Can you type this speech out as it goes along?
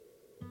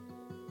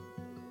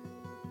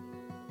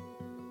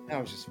I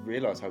was just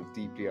realised how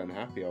deeply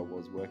unhappy I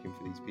was working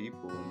for these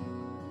people,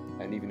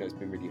 and even though it's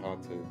been really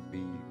hard to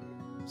be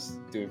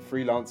doing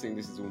freelancing,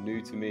 this is all new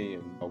to me,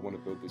 and I want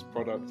to build this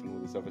product and all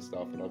this other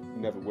stuff, and I've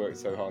never worked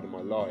so hard in my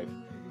life,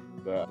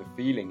 but the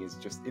feeling is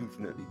just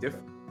infinitely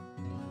different.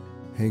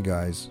 Hey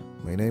guys,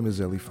 my name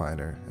is Eli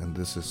Feiner, and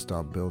this is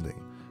Stop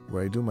Building,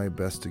 where I do my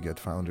best to get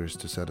founders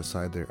to set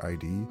aside their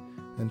ID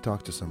and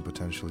talk to some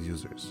potential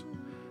users.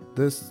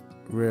 This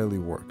rarely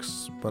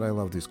works, but I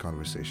love these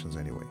conversations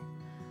anyway.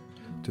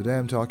 Today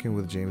I'm talking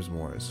with James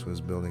Morris, who is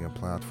building a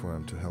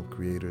platform to help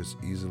creators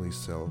easily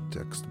sell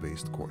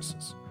text-based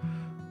courses.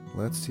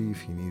 Let's see if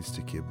he needs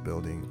to keep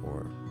building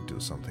or do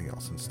something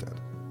else instead.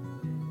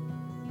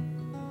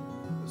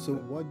 So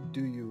what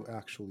do you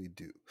actually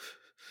do?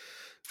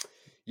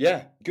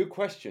 Yeah, good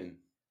question.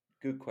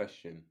 Good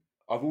question.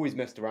 I've always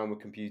messed around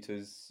with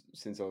computers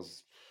since I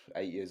was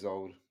 8 years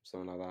old,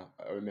 something like that.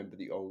 I remember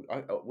the old.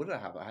 What did I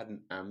have? I had an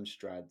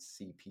Amstrad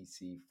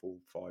CPC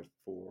 454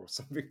 or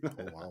something like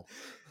that. Wow.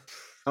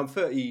 I'm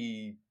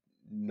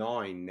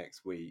 39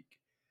 next week,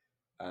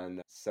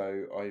 and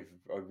so I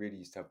really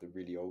used to have the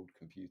really old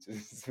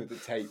computers with the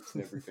tapes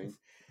and everything.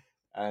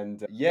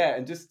 And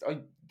and just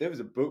there was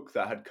a book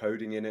that had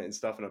coding in it and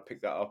stuff, and I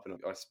picked that up, and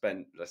I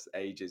spent just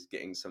ages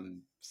getting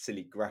some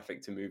silly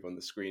graphic to move on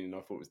the screen, and I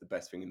thought it was the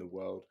best thing in the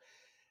world.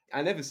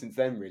 And ever since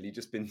then, really,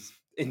 just been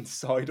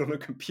inside on a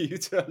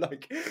computer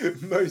like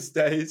most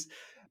days,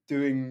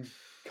 doing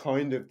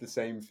kind of the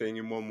same thing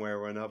in one way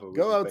or another. Which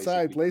Go is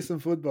outside, basically, play some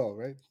football,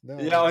 right? No,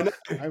 yeah, I know,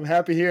 I'm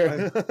happy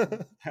here.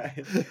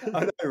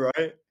 I know,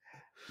 right?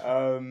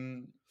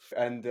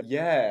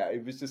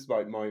 It was just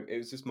like it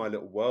was just my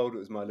little world. It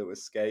was my little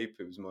escape.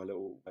 It was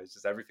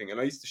just everything. And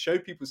I used to show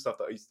people stuff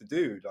that I used to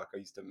do. Like I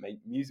used to make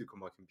music on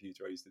my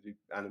computer. I used to do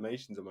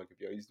animations on my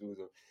computer. I used to do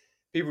all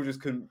people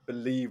just couldn't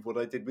believe what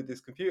I did with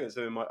this computer.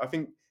 So I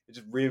think it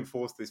just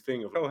reinforced this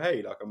thing of, oh,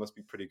 hey, like I must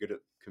be pretty good at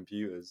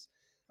computers.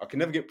 I can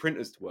never get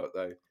printers to work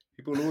though.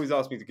 People will always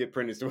ask me to get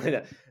printers to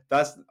work.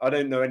 I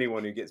don't know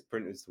anyone who gets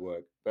printers to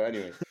work. But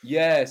anyway,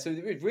 yeah. So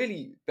it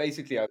really,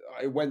 basically,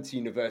 I went to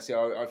university.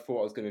 I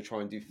thought I was going to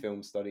try and do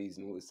film studies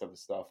and all this other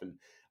stuff, and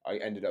I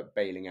ended up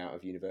bailing out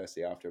of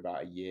university after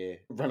about a year.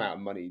 Run out of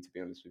money, to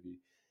be honest with you.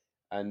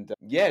 And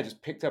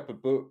just picked up a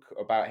book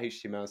about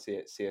HTML,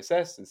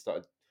 CSS, and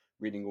started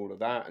reading all of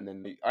that. And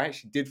then I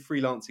actually did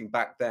freelancing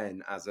back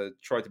then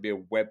tried to be a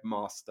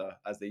webmaster,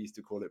 as they used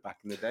to call it back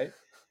in the day.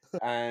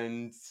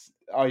 And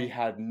I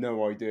had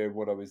no idea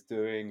what I was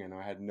doing, and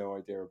I had no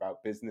idea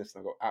about business.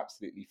 And I got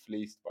absolutely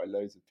fleeced by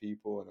loads of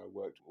people, and I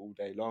worked all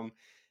day long,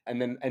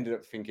 and then ended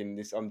up thinking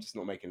I'm just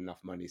not making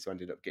enough money. So I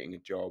ended up getting a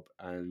job,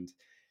 and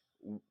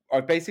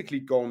I've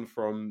basically gone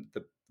from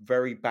the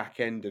very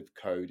back end of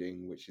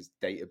coding, which is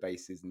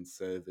databases and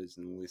servers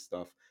and all this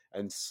stuff,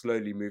 and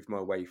slowly moved my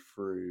way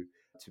through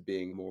to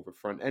being more of a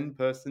front end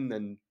person,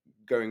 then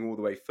going all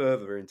the way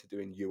further into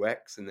doing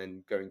UX, and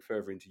then going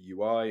further into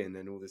UI, and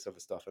then all this other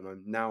stuff. And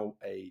I'm now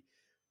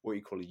what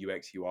you call a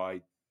UX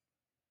UI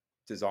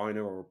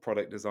designer or a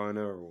product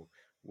designer or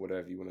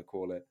whatever you want to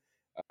call it.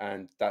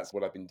 And that's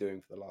what I've been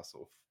doing for the last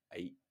sort of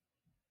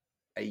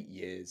eight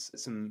years.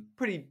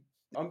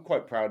 I'm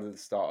quite proud of the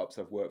startups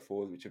I've worked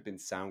for, which have been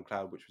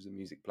SoundCloud, which was a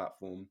music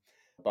platform,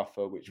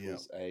 Buffer, which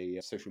was a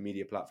social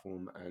media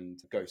platform,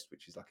 and Ghost,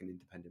 which is like an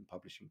independent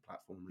publishing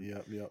platform.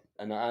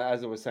 And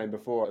as I was saying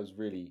before,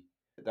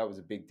 that was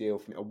a big deal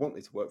for me. I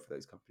wanted to work for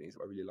those companies.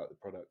 I really liked the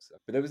products.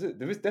 But there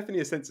was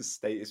definitely a sense of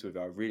status with it.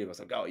 I really was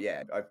like, oh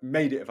yeah, I've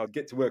made it if I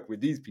get to work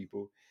with these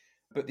people.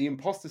 But the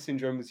imposter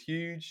syndrome was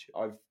huge.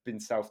 I've been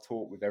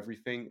self-taught with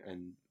everything,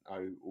 and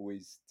I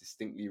always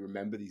distinctly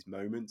remember these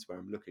moments where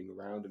I'm looking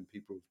around and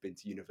people have been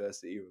to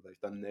university, or they've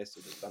done this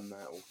or they've done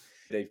that, or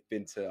they've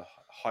been to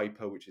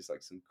Hyper, which is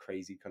like some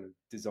crazy kind of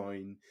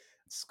design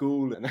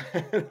school, and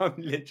I'm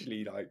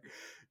literally like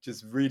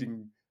just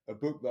reading a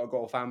book that I got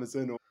off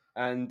Amazon,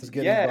 Just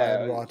getting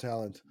by on raw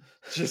talent.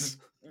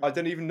 I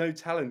don't even know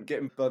talent,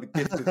 getting by the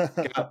gift of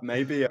gab.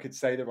 Maybe I could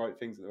say the right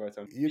things at the right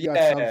time. You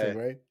got something,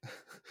 right?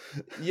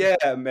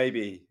 Yeah,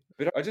 maybe.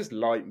 But I just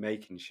like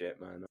making shit,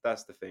 man.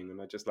 That's the thing.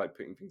 And I just like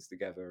putting things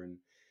together. And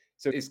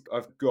so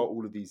I've got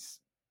all of these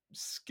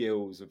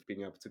skills of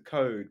being able to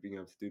code, being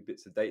able to do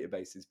bits of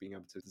databases, being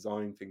able to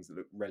design things that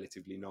look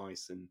relatively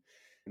nice, and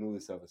all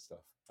this other stuff.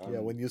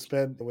 When you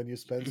spend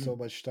so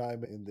much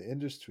time in the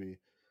industry,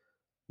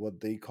 what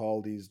they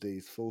call these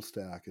days full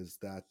stack is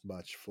that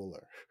much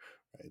fuller,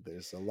 right?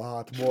 There's a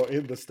lot more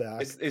in the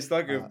stack. It's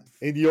like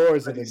in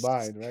yours and in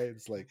mine, right?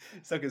 It's like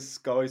a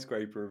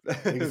skyscraper.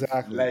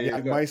 Exactly. Yeah,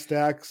 my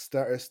stack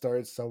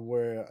starts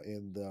somewhere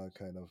in the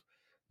kind of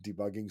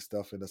debugging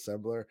stuff in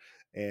assembler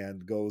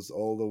and goes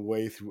all the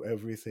way through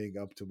everything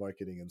up to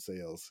marketing and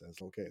sales. And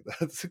it's okay.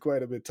 That's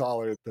quite a bit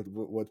taller than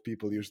what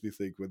people usually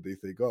think when they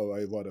think, "Oh,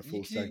 I want a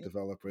full stack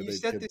developer." You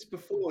said this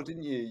before,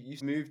 didn't you? You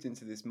moved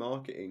into this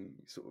marketing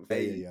sort of.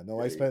 Yeah. No,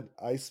 really.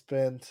 I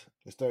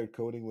started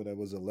coding when I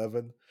was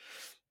 11,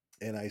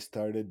 and I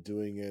started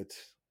doing it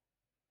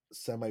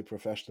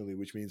semi-professionally,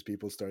 which means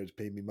people started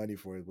paying me money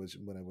for it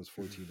when I was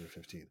 14 or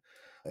 15.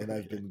 And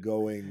I've been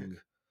going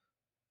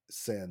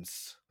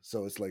since,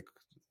 so it's like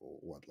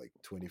what, like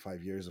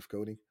 25 years of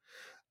coding.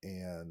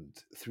 And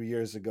 3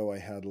 years ago, I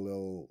had a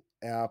little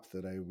app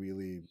that I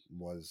really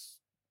was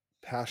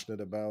passionate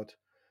about.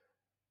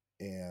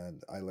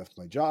 And I left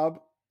my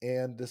job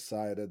and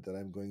decided that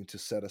I'm going to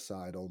set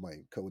aside all my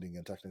coding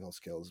and technical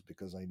skills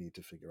because I need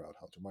to figure out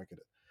how to market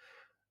it.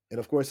 And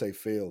of course, I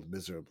failed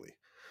miserably.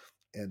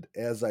 And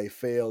as I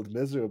failed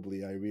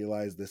miserably, I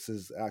realized this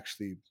is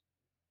actually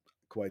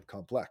quite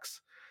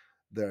complex.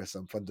 There are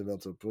some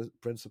fundamental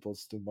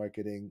principles to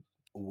marketing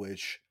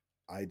which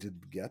I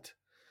didn't get.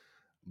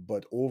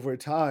 But over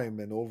time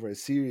and over a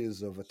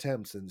series of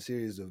attempts and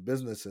series of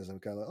businesses, I'm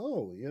kind of,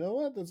 oh, you know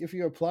what? If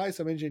you apply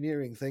some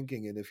engineering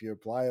thinking and if you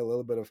apply a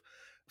little bit of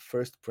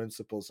first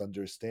principles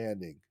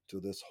understanding to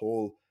this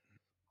whole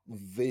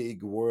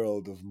vague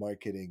world of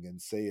marketing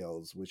and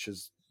sales, which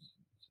is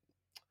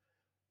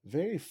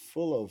very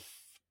full of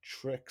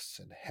tricks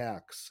and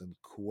hacks and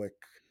quick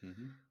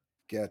Mm-hmm.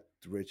 get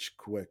rich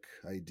quick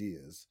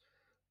ideas.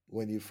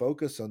 When you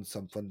focus on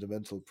some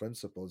fundamental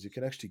principles, you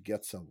can actually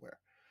get somewhere.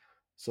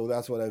 So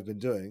that's what I've been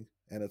doing.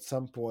 And at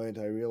some point,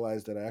 I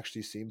realized that I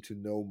actually seem to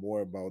know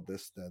more about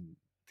this than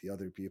the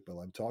other people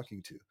I'm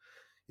talking to,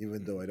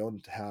 even though Mm-hmm. I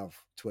don't have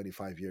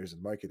 25 years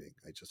in marketing.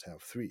 I just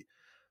have 3.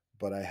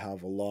 But I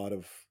have a lot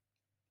of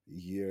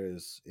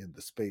years in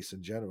the space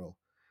in general.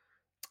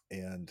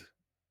 And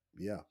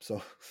yeah,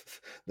 so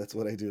that's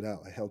what I do now.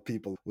 I help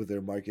people with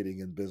their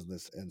marketing and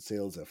business and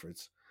sales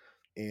efforts.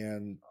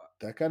 And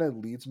that kind of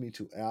leads me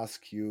to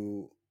ask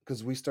you,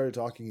 because we started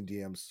talking in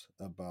DMs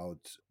about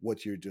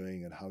what you're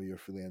doing and how your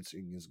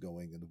freelancing is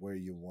going and where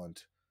you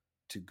want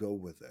to go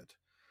with it.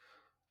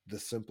 The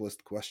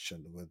simplest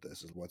question with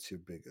this is, what's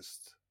your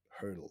biggest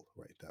hurdle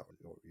right now,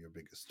 or your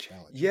biggest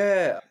challenge?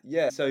 Yeah.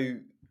 So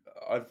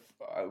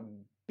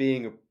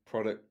being a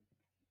product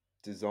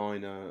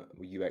designer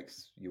or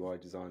UX UI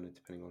designer,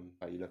 depending on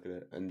how you look at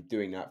it, and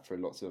doing that for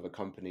lots of other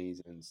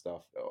companies and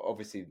stuff.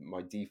 Obviously,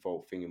 my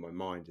default thing in my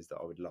mind is that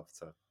I would love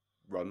to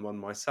run one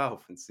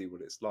myself and see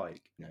what it's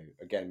like.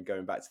 Again,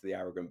 going back to the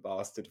arrogant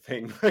bastard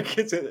thing, like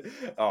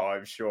oh,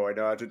 I'm sure I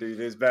know how to do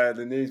this better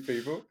than these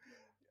people.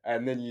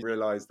 And then you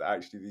realize that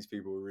actually these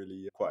people are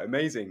really quite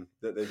amazing,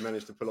 that they've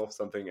managed to pull off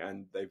something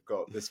and they've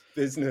got this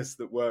business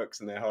that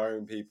works and they're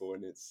hiring people,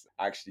 and it's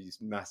actually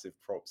massive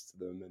props to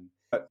them.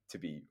 And to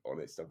be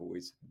honest, I've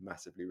always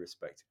massively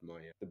respected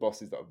the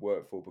bosses that I've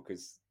worked for,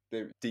 because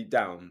they're deep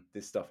down,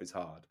 this stuff is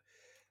hard.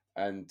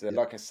 And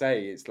like I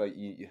say, it's like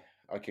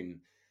I can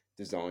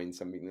design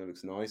something that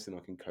looks nice and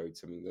I can code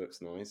something that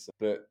looks nice,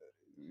 but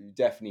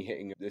definitely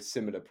hitting a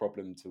similar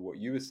problem to what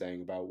you were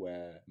saying about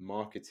where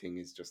marketing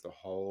is just a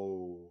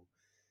whole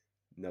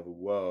another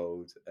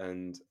world.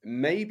 And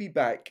maybe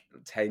back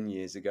 10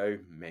 years ago,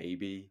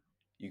 maybe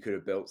you could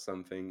have built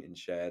something and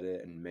shared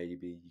it, and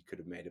maybe you could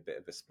have made a bit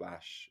of a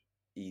splash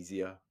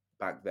easier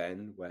back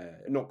then, where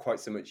not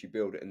quite so much you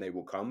build it and they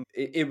will come.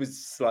 It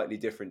was slightly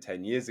different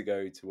 10 years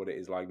ago to what it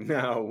is like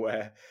now,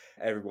 where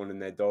everyone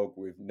and their dog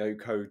with no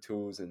code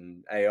tools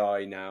and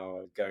AI now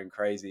are going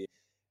crazy.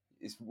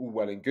 It's all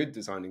well and good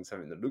designing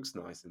something that looks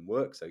nice and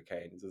works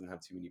okay and it doesn't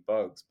have too many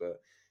bugs, but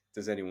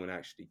does anyone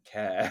actually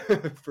care?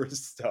 For a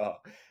start,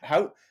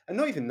 how, and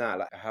not even that,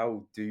 like,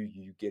 how do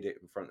you get it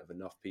in front of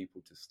enough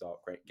people to start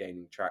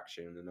gaining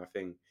traction? And I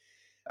think,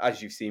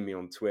 as you've seen me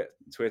on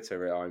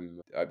Twitter,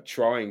 I'm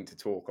trying to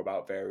talk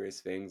about various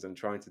things. I'm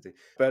trying to do,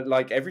 but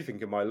like everything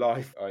in my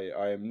life,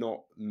 I am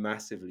not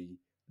massively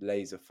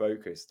laser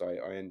focused.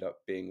 I end up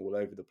being all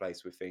over the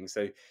place with things.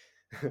 So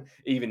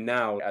even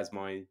now, as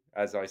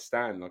I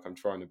stand, like I'm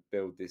trying to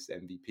build this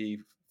MVP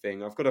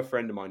thing. I've got a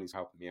friend of mine who's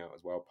helping me out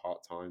as well,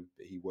 part time,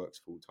 but he works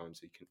full time,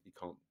 so he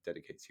can't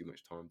dedicate too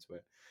much time to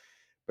it.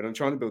 But I'm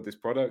trying to build this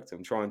product.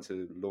 I'm trying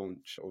to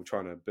launch or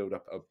trying to build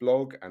up a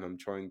blog, and I'm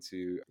trying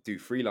to do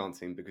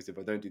freelancing, because if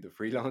I don't do the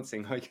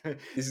freelancing, like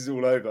this is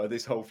all over.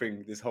 This whole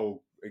thing, this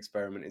whole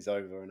experiment is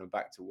over, and I'm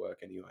back to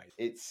work anyway.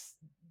 It's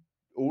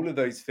all of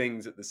those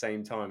things at the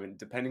same time, and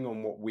depending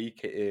on what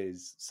week it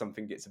is,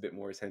 something gets a bit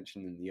more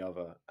attention than the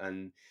other.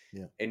 And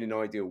Yeah. in an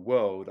ideal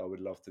world, I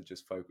would love to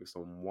just focus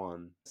on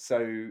one.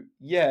 So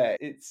yeah,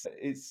 it's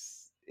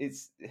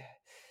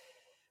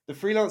the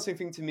freelancing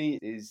thing to me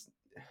is,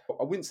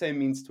 I wouldn't say a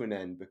means to an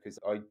end, because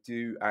I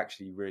do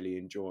actually really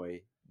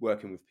enjoy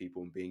working with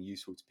people and being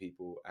useful to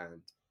people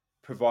and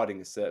providing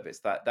a service.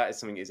 That is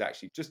something that is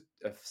actually just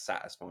a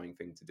satisfying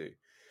thing to do,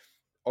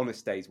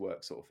 honest day's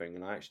work sort of thing,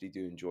 and I actually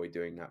do enjoy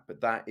doing that.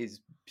 But that is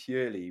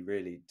purely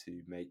really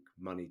to make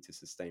money to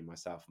sustain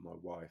myself and my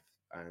wife,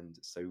 and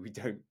so we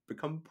don't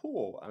become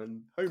poor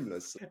and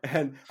homeless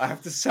and I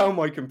have to sell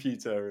my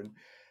computer. And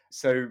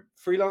so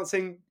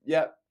freelancing,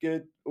 yeah,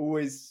 good,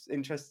 always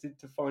interested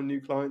to find new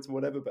clients and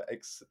whatever, but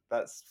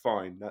that's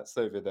fine, that's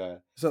over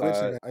there. So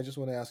interesting. I just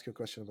want to ask you a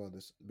question about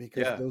this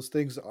because Yeah. those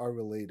things are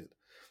related.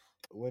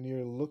 When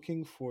you're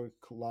looking for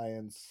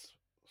clients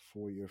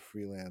for your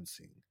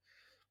freelancing,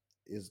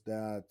 is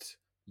that,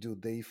 do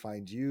they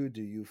find you?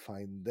 Do you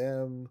find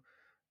them?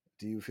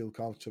 Do you feel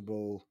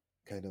comfortable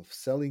kind of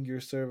selling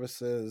your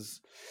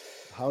services?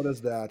 How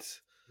does that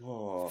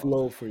Oh,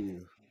 flow for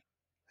you?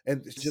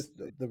 And it's just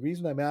the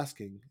reason I'm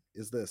asking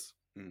is this.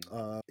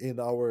 Mm, In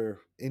our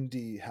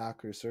indie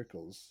hacker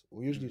circles,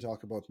 we usually mm,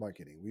 talk about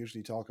marketing. We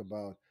usually talk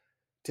about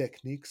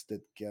techniques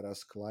that get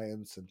us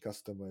clients and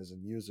customers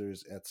and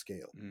users at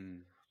scale.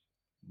 mm,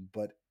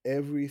 But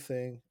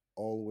everything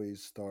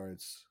always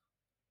starts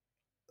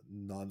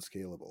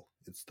non-scalable.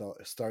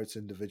 Starts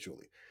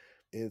individually.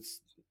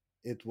 It's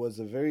it was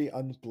a very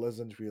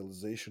unpleasant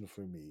realization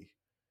for me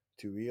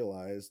to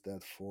realize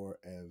that for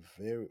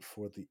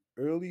the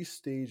early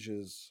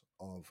stages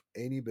of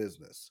any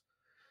business,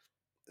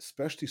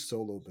 especially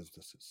solo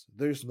businesses,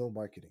 there's no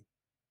marketing.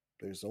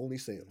 There's only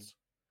mhm, sales.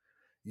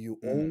 You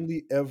mm,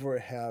 only ever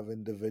have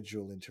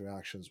individual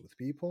interactions with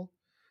people,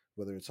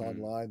 whether it's mm,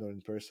 online or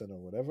in person or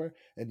whatever,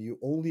 and you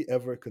only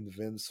ever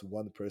convince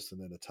one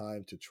person at a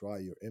time to try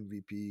your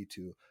MVP,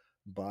 to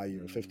buy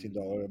your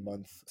 $15 a mm,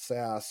 month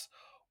SaaS,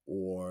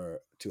 or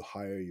to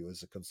hire you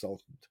as a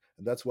consultant.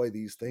 And that's why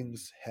these mm,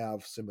 things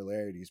have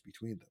similarities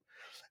between them.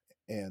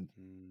 And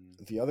mm.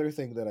 the other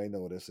thing that I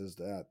notice is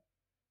that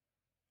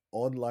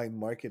online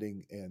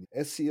marketing and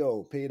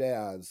SEO, paid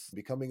ads,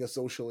 becoming a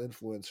social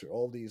influencer,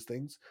 all these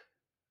things,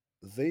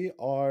 they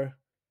are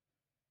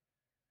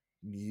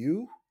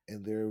new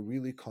and they're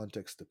really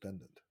context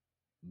dependent.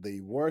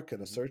 They work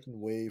in a Mhm, certain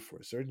way for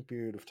a certain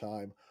period of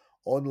time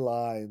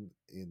online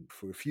in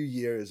for a few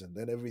years and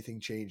then everything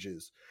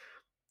changes.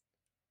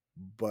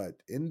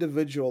 But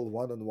individual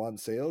one-on-one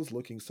sales,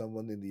 looking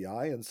someone in the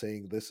eye and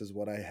saying, "This is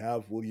what I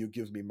have, will you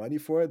give me money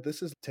for it?"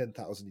 This is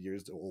 10,000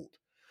 years old.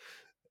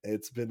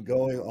 It's been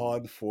going mm,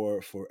 on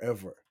for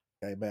forever.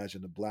 I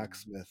imagine a mm,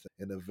 blacksmith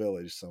in a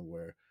village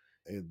somewhere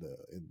in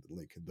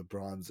the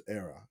Bronze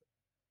Era.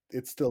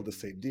 It's still the mm.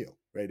 same deal,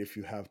 right? If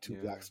you have two Yeah,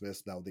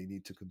 blacksmiths now, they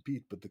need to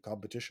compete, but the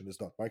competition is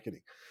not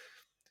marketing.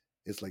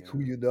 It's like who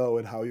yeah. you know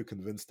and how you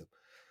convince them.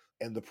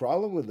 And the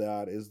problem with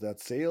that is that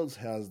sales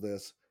has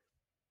this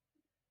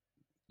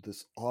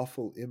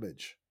awful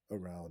image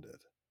around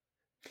it.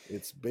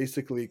 It's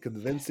basically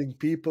convincing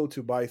people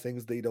to buy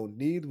things they don't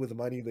need with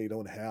money they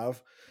don't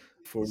have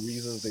for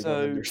reasons they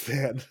don't So,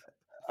 understand.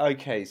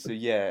 okay, so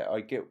yeah,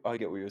 I get what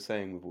you're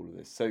saying with all of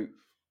this. So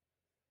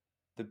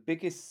the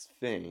biggest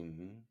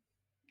thing,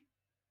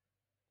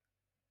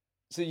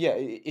 so yeah,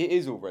 it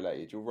is all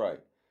related. You're right.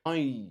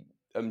 I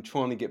am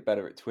trying to get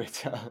better at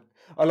Twitter.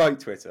 I like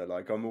Twitter.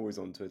 Like I'm always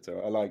on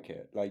Twitter. I like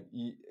it. Like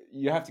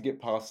you have to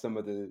get past some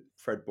of the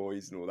Fred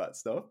boys and all that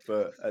stuff,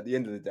 but at the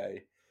end of the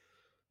day,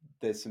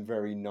 there's some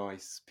very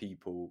nice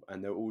people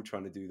and they're all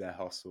trying to do their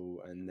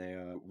hustle and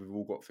we've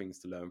all got things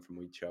to learn from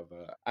each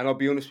other. And I'll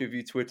be honest with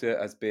you, Twitter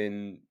has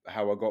been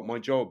how I got my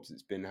jobs.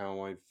 It's been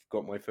how I've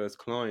got my first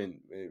client.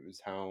 It was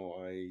how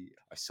I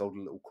sold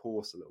a little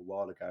course a little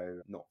while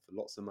ago, not for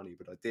lots of money,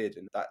 but I did.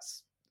 And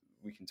that's,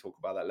 we can talk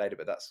about that later,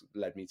 but that's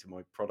led me to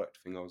my product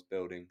thing I was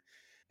building.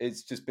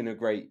 It's just been a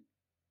great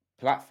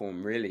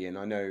platform really. And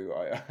I know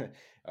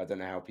I don't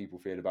know how people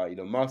feel about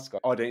Elon Musk.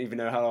 I don't even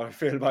know how I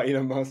feel about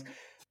Elon Musk,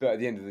 but at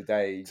the end of the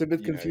day, It's a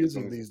bit you know, as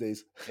long confusing as these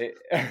days,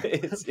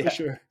 it's for yeah,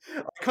 sure.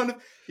 I kind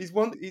of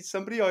he's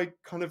somebody I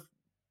kind of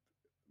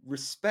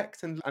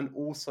respect and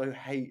also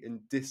hate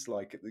and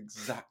dislike at the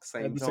exact At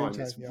same the same time.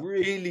 time, It's yeah.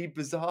 really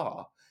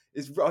bizarre.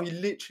 I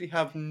literally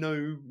have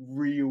no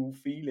real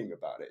feeling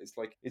about it. It's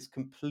like it's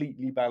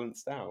completely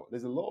balanced out.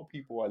 There's a lot of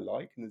people I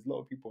like, and there's a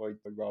lot of people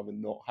I'd rather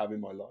not have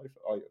in my life.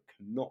 I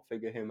cannot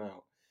figure him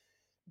out.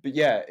 But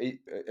yeah,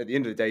 at the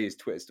end of the day, is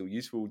Twitter still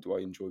useful? Do I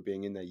enjoy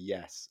being in there?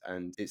 Yes,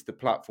 and it's the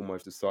platform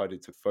I've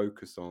decided to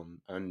focus on.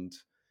 And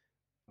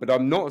but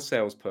I'm not a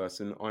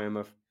salesperson. I'm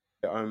a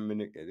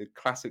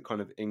classic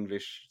kind of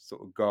English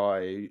sort of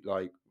guy,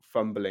 like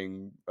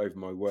fumbling over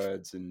my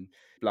words and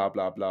blah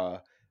blah blah.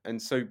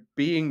 And so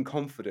being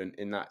confident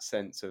in that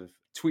sense of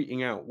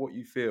tweeting out what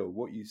you feel,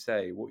 what you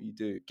say, what you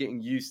do,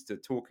 getting used to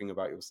talking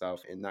about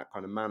yourself in that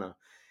kind of manner.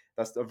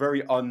 That's a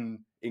very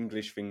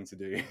un-English thing to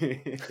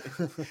do.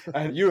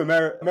 And you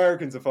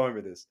Americans are fine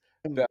with this.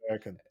 I'm But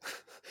American.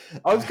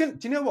 I was gonna.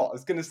 Do you know what I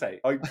was gonna say?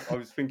 I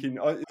was thinking.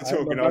 I'm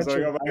a Talking. I was bunch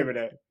like, of oh, wait a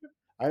minute.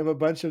 I'm a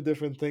bunch of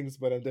different things,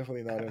 but I'm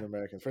definitely not an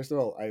American. First of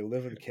all, I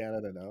live in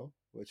Canada now,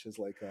 which is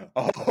like a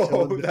Oh,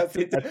 toned that's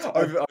it.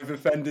 a, a, I've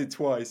offended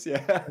twice.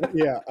 Yeah.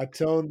 yeah, a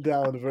toned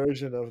down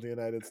version of the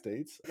United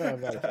States. No,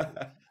 I'm not offended.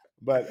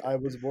 But I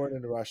was born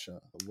in Russia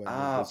when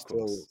it was Of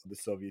still course. the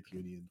Soviet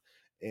Union.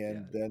 Yeah.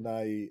 And then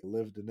I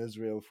lived in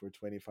Israel for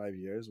 25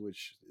 years,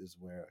 which is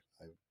where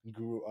I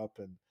grew up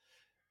and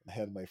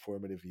had my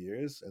formative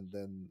years. And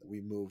then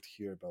we moved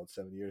here about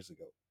 7 years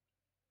ago.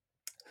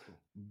 Cool.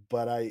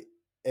 But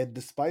and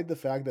despite the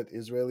fact that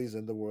Israelis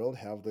in the world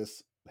have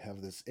this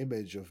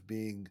image of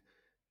being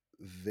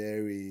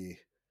very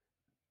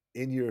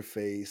in your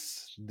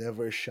face,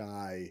 never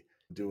shy,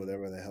 do Hmm.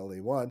 whatever the hell they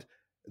want.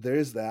 There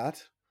is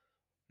that,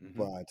 Hmm.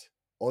 but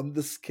on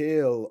the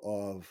scale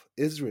of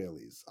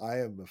Israelis, I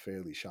am a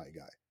fairly shy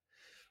guy.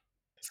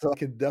 So I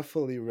can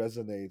definitely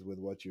resonate with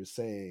what you're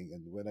saying.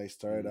 And when I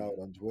started out Mm.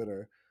 on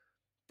Twitter,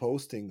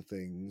 posting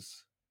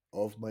things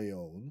of my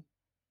own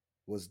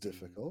was Mm.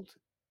 difficult.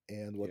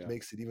 And what Yeah.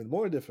 makes it even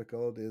more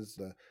difficult is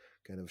the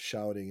kind of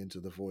shouting into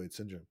the void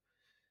syndrome.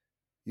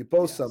 You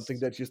post something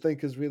Yes. that you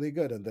think is really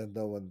good, and then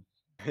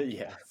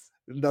Yes.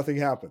 nothing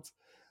happens.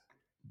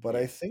 But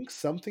I Yeah. think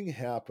something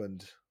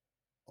happened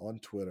on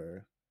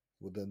Twitter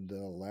within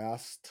the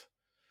last,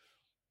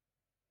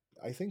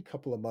 I think,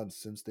 couple of months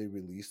since they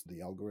released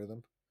the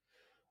algorithm.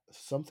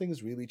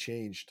 Something's really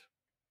changed.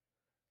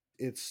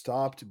 It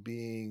stopped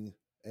being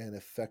an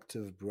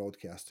effective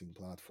broadcasting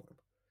platform.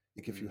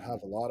 Like if you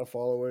have a Mm, lot of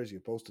followers, you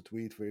post a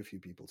tweet, very few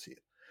people see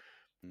it.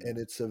 And mm,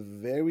 it's a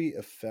very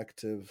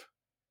effective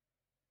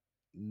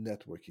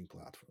networking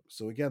platform.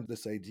 So again,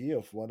 this idea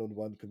of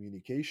one-on-one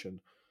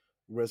communication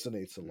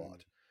resonates a mm,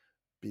 lot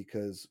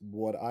because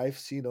what I've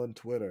seen on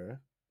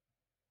Twitter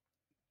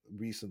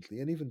recently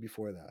and even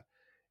before that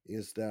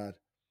is that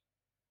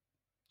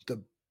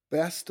the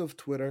best of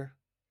Twitter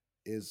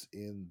is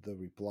in the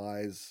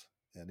replies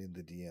and in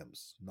the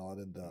DMs, not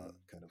in the mm,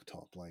 kind of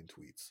top line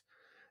tweets.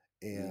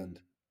 And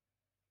mm,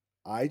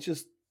 I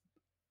just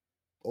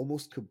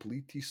almost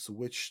completely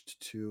switched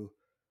to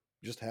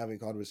just having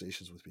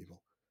conversations with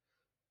people.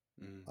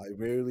 mm, I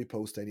rarely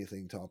post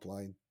anything top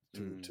line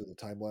to mm, the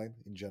timeline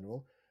in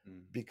general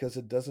mm, because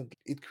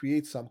it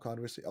creates some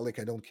conversation. Like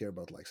I don't care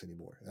about likes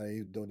anymore.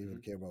 I don't even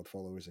mhm, care about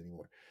followers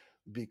anymore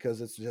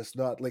because it's just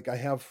not like I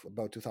have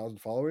about 2,000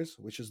 followers,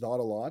 which is not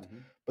a lot.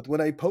 mhm, But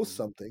when I post mhm,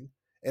 something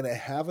and I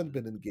haven't mm,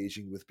 been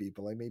engaging with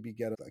people, I maybe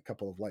get a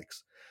couple of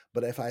likes.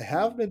 But if I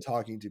have mm, been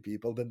talking to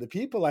people, then the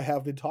people I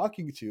have been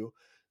talking to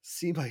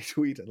see my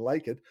tweet and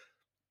like it,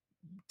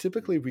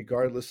 typically mm,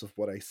 regardless of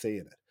what I say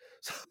in it.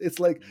 So it's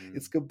like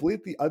it's mm,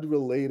 completely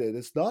unrelated.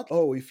 It's not,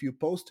 oh, if you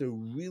post a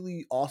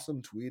really awesome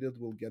tweet, it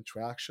will get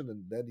traction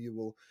and then you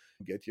will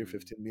get your mm,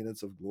 15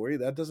 minutes of glory.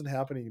 That doesn't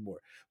happen anymore.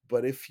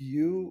 But if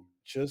you mm,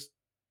 just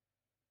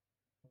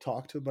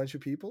talk to a bunch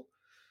of people,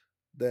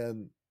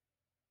 then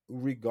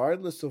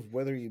regardless of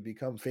whether you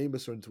become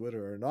famous on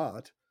Twitter or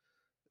not,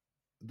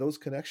 those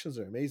connections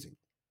are amazing.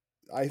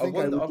 I think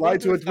I I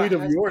replied wonder to a if that tweet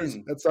of has yours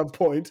been. at some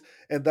point,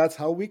 and that's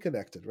how we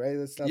connected, right?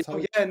 Yeah, That's how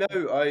oh, it. yeah,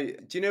 no, I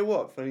do you know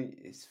what? Funny,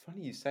 it's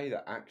funny you say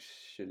that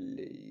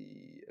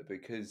actually,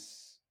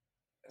 because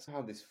that's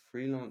how this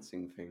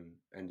freelancing thing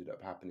ended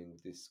up happening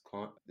with this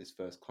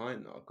first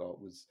client that I got.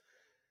 Was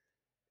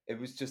It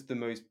was just the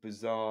most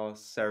bizarre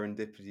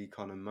serendipity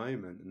kind of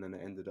moment, and then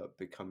it ended up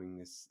becoming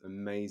this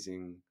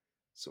amazing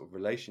sort of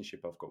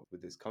relationship I've got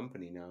with this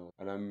company now,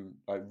 and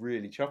I'm, like,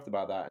 really chuffed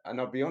about that, and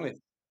I'll be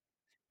honest,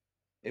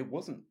 it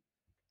wasn't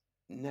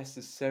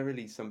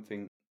necessarily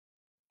something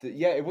that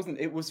yeah,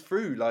 it was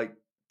through, like,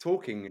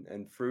 talking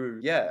and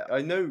through yeah,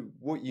 I know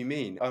what you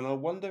mean, and I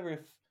wonder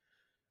if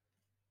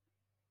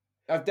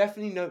I've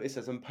definitely noticed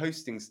as I'm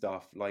posting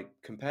stuff,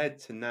 like, compared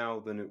to now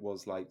than it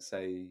was, like,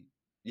 say,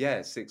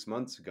 yeah, 6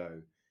 months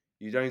ago,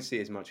 you don't see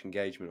as much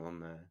engagement on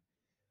there.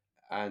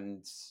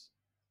 And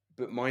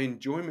but my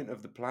enjoyment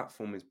of the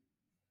platform has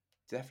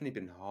definitely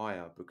been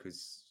higher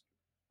because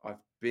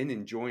I've been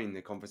enjoying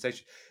the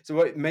conversation.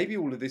 So maybe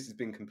all of this has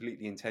been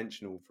completely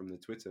intentional from the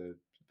Twitter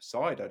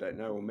side. I don't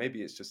know, or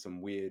maybe it's just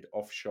some weird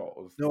offshot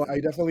of No, I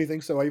definitely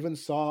think so. I even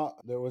saw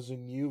there was a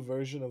new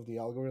version of the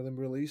algorithm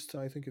released,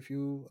 I think a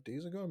few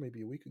days ago,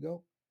 maybe a week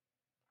ago.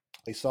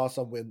 I saw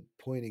someone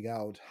pointing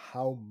out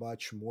how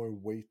much more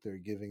weight they're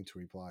giving to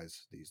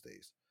replies these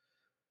days.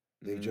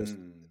 They've just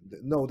mm.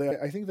 no, they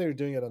I think they're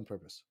doing it on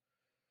purpose.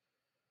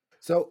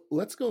 So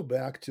let's go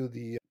back to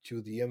the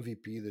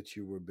MVP that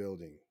you were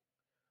building.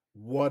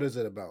 What is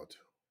it about?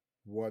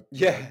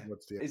 Yeah,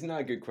 What's the isn't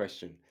that a good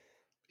question?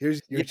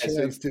 here's your Yeah,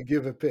 so chance to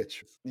give a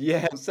pitch.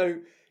 yeah, so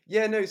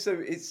yeah, no, so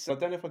it's I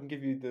don't know if I can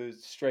give you the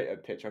straight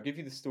up pitch. I'll give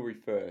you the story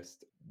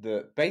first.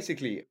 The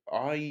basically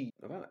I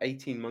about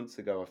 18 months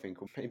ago, I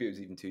think, or maybe it was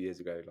even 2 years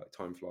ago, like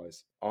time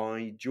flies.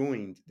 I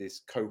joined this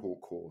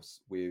cohort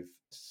course with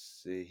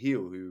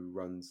Sahil who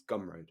runs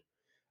Gumroad.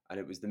 And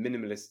it was the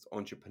minimalist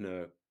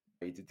entrepreneur.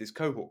 He did this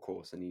cohort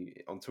course and he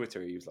on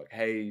Twitter he was like,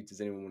 "Hey,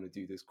 does anyone want to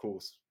do this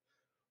course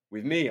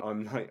with me?"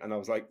 I'm like, and I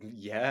was like,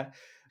 "Yeah."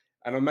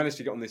 And I managed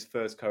to get on this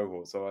first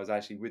cohort. So I was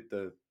actually with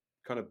the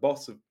kind of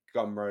boss of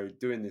Gumroad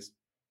doing this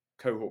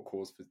cohort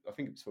course for I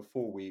think it was for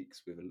 4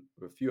 weeks with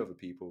a few other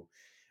people,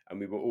 and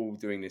we were all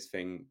doing this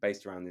thing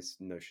based around this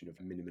notion of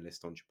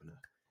minimalist entrepreneur.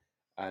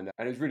 And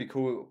it was really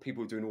cool.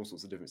 People were doing all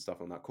sorts of different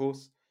stuff on that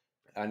course,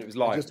 and it was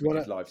I live. just We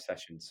wanna did live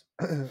sessions.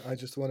 I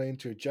just wanna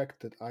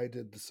interject that I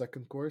did the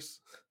second course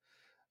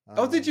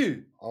Oh, did um,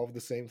 you? of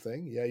the same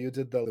thing. Yeah, you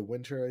did the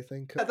winter, I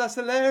think, That's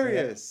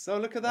yeah, hilarious. Oh,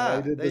 look at and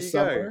I that. did There the you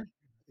go. summer.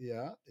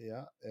 Yeah,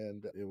 yeah,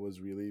 and it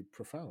was really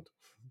profound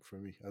for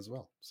me as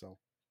well. So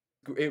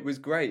It was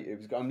great.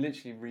 I'm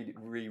literally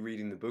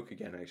rereading the book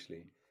again,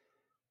 actually.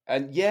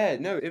 And yeah,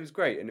 no, it was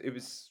great. And it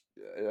was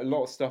a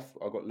lot of stuff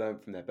I got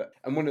learned from there. But,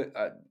 and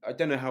I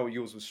don't know how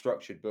yours was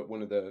structured, but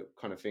one of the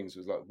kind of things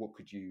was like, what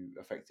could you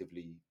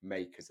effectively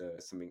make as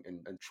a something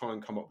and try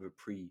and come up with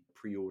a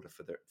pre-order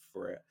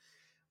for it.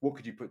 What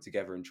could you put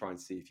together and try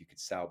and see if you could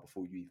sell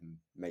before you even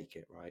make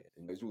it, right?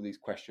 And there's all these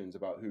questions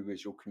about who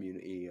is your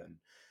community and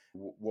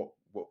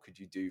what could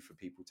you do for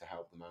people to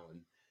help them out.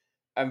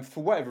 And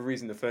for whatever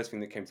reason, the first thing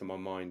that came to my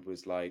mind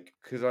was like,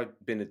 because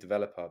I'd been a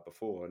developer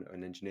before,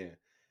 an engineer,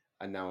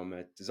 and now I'm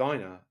a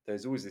designer,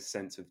 there's always this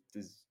sense of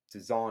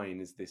design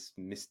as this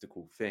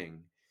mystical thing.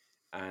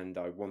 And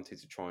I wanted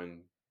to try and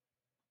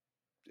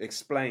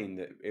explain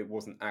that it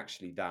wasn't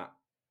actually that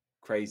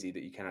crazy,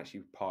 that you can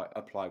actually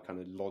apply kind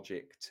of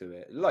logic to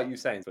it, like you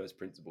saying, first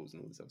principles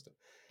and all this other stuff.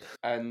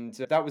 And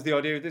that was the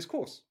idea of this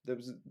course.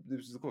 This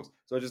was the course.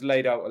 So I just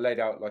laid out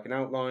like an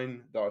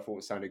outline that I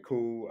thought sounded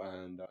cool,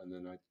 and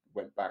then I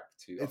went back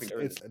to.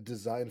 It's a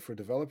design for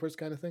developers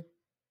kind of thing.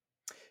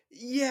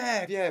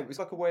 Yeah. It was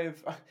like a way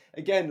of,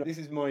 again, this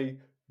is my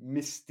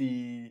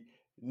misty,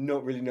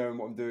 not really knowing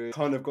what I'm doing.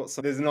 Kind of got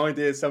some. There's an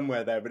idea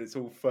somewhere there, but it's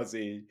all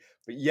fuzzy.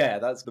 But yeah,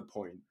 that's the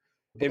point.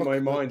 In my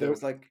mind, it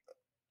was like,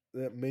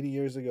 many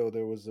years ago,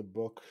 there was a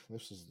book.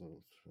 This is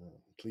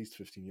at least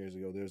 15 years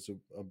ago. There's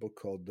a book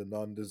called The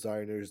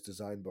Non-Designer's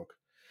Design Book.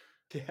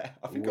 Yeah,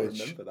 I think I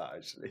remember that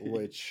actually.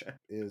 Which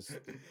is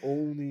the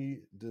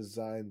only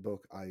design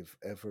book I've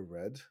ever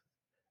read.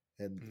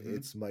 And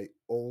it's my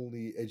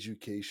only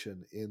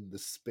education in the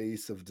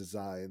space of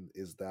design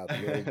is that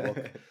little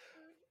book.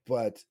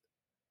 But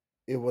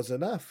it was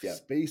enough.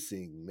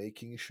 Spacing,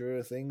 making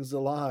sure things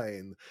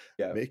align,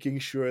 making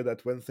sure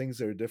that when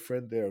things are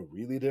different, they're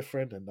really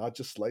different and not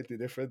just slightly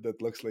different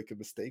that looks like a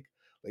mistake.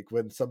 Like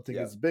when something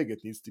is big,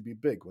 it needs to be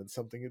big. When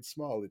something is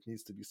small, it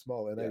needs to be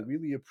small. And I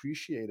really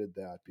appreciated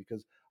that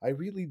because I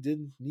really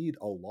didn't need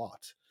a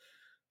lot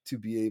to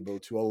be able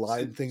to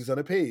align things on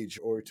a page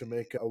or to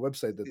make a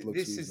website that looks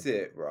This is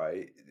it,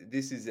 right?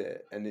 This is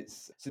it. And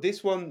it's so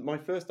this one, my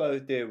first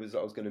idea was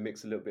I was going to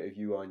mix a little bit of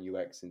UI and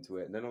UX into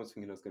it, and then I was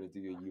thinking I was going to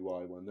do a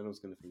UI one, then I was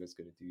going to think I was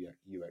going to do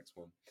a UX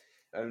one.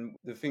 And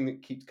the thing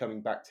that keeps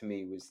coming back to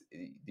me was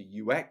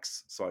the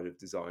UX side of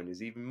design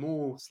is even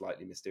more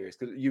slightly mysterious,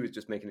 because you were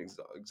just making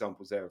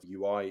examples there of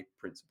UI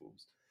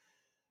principles.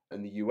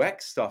 And the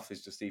UX stuff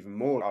is just even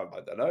more, I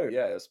don't know.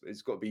 Yeah,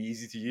 it's got to be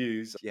easy to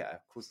use. Yeah,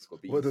 of course it's got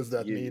to be. What does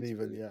that mean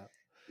even?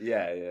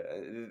 Yeah.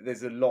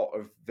 There's a lot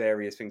of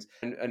various things.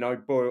 And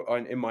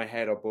in my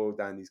head, I boiled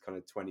down these kind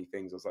of 20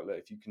 things. I was like, look,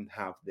 if you can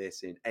have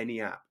this in any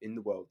app in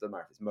the world, doesn't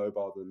matter if it's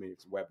mobile, doesn't matter if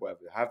it's web,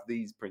 whatever, have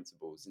these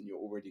principles and you're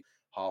already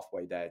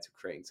halfway there to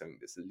creating something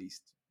that's at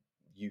least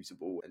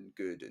usable and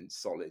good and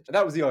solid. And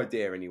that was the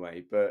idea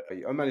anyway, but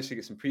I managed to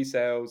get some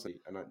pre-sales, and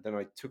then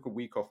I took a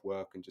week off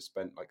work and just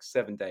spent like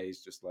 7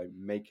 days just like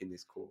making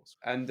this course.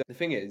 And the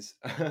thing is,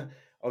 I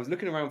was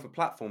looking around for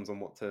platforms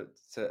on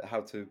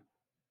how to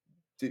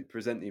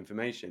present the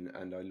information,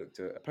 and I looked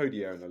at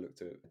Podia and I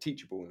looked at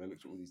Teachable and I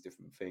looked at all these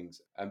different things,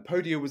 and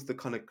Podia was the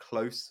kind of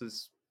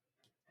closest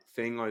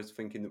thing I was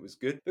thinking that was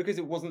good because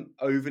it wasn't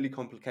overly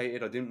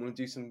complicated. I didn't want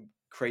to do some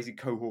crazy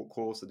cohort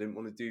course. I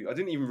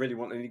didn't even really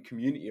want any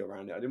community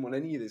around it. I didn't want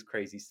any of this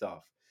crazy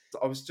stuff. So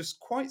I was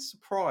just quite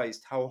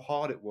surprised how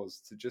hard it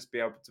was to just be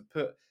able to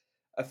put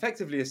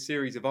effectively a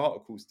series of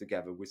articles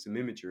together with some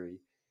imagery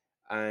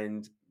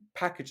and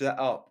package that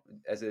up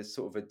as a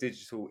sort of a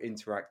digital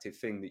interactive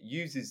thing that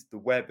uses the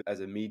web as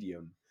a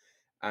medium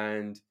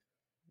and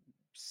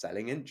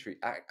selling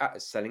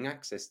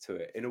access to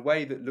it in a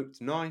way that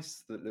looked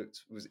nice,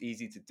 was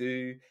easy to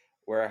do,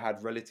 where I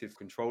had relative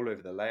control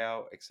over the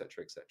layout,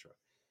 etc.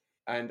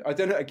 And I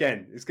don't know,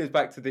 again, this goes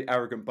back to the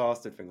arrogant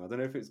bastard thing. I don't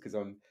know if it's because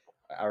I'm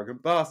an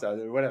arrogant bastard, I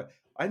don't know, whatever.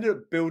 I ended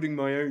up building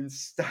my own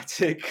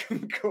static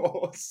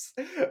course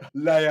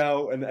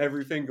layout and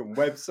everything, and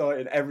website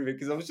and everything,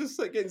 because I was just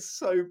like getting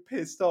so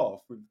pissed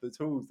off with the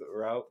tools that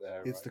were out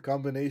there. It's the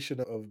combination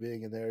of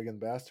being an arrogant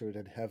bastard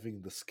and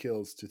having the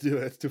skills to do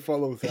it, to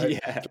follow through.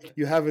 Yeah.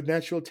 You have a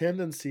natural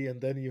tendency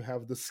and then you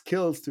have the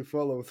skills to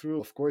follow through.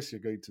 Of course, you're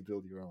going to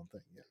build your own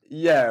thing.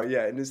 Yeah.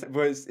 And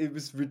it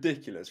was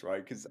ridiculous,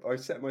 right? Because I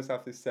set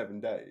myself this 7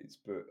 days,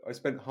 but I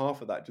spent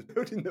half of that just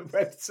building the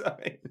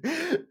website,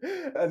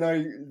 and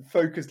I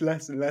focused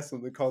less and less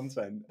on the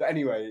content. But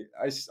anyway,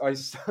 I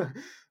put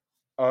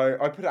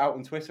it out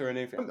on Twitter and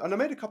everything, and I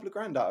made a couple of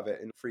grand out of it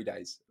in 3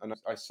 days, and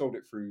I sold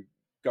it through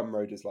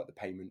Gumroad as like the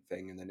payment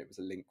thing, and then it was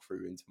a link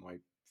through into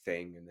my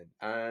thing,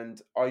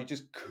 and I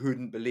just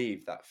couldn't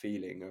believe that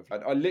feeling of I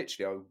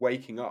was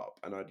waking up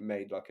and I'd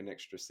made like an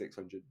extra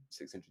 $600.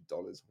 I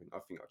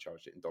think I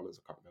charged it in dollars,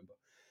 I can't remember.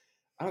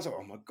 And I was like,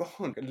 oh my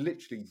God, I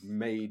literally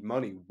made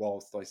money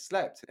whilst I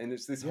slept. And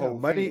it's this whole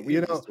money, thing that we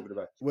were just talking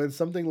about. When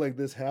something like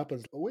this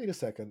happens, wait a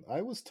second,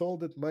 I was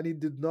told that money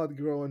did not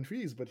grow on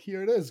trees, but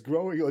here it is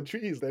growing on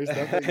trees. There's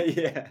nothing.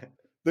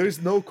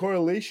 There's no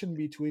correlation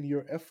between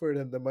your effort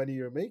and the money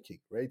you're making,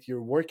 right?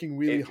 You're working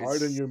really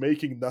hard and you're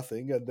making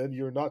nothing, and then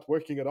you're not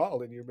working at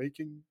all and you're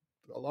making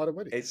a lot of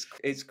money.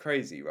 It's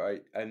crazy,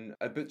 right? And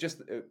but just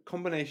a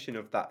combination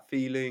of that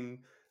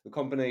feeling, the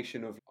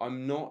combination of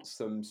I'm not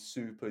some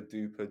super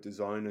duper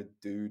designer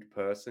dude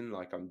person,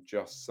 like I'm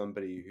just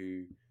somebody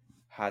who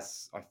I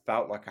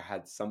felt like I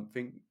had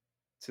something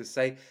to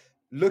say.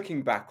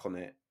 Looking back on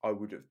it, I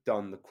would have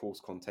done the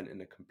course content in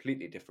a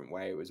completely different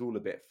way. It was all a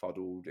bit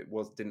fuddled.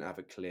 Didn't have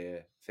a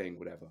clear thing,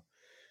 whatever.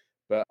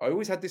 But I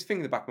always had this thing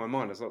in the back of my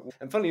mind. I was like,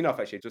 and funnily enough,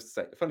 actually, just to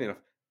say,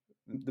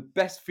 the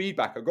best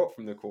feedback I got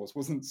from the course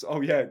wasn't,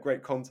 oh yeah,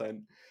 great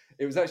content.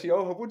 It was actually,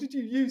 oh, what did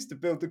you use to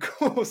build the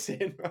course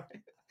in, right?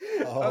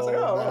 I was like,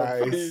 Oh, oh,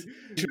 well, nice.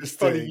 funny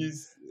Interesting.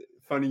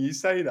 funny you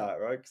say that,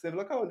 right? Because they're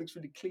like, oh, it looks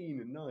really clean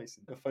and nice.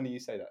 And funny you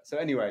say that. So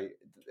anyway,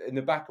 in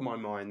the back of my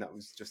mind, that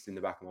was just in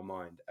the back of my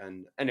mind.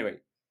 And anyway,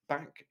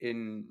 back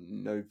in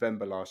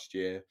November last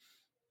year,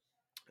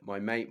 my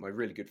mate, my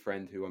really good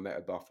friend who I met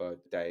at Buffer,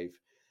 Dave,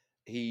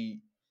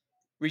 he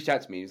reached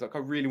out to me. He's like, I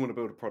really want to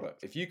build a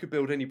product. If you could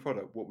build any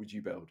product, what would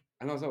you build?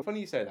 And I was like, funny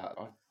you say that.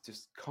 I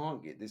just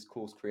can't get this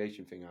course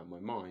creation thing out of my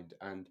mind.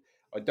 And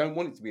I don't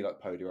want it to be like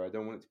Podia. I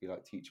don't want it to be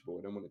like Teachable.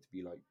 I don't want it to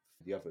be like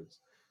the others.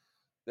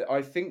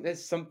 I think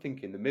there's something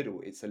in the middle.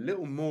 It's a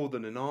little more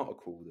than an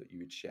article that you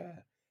would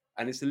share,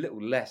 and it's a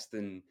little less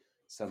than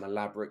some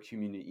elaborate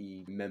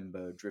community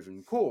member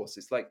driven course.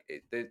 It's like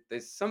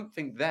there's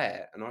something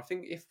there. And I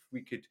think if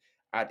we could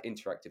add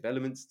interactive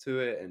elements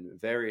to it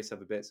and various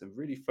other bits and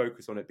really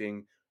focus on it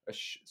being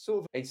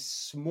sort of a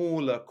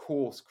smaller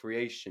course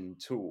creation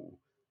tool,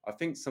 I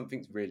think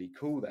something's really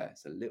cool there.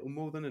 It's a little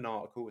more than an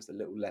article, it's a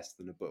little less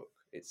than a book.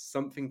 It's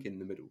something in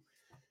the middle.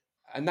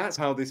 And that's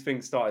how this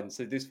thing started.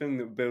 So this thing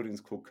that we're building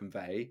is called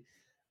Convey,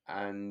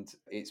 and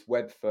it's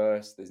web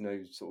first. There's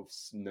no sort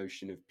of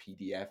notion of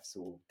PDFs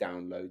or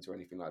downloads or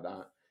anything like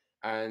that.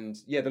 And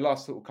yeah, the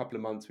last sort of couple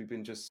of months, we've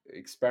been just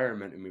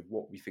experimenting with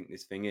what we think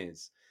this thing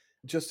is.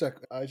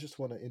 I just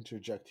want to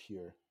interject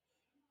here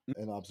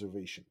an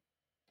observation.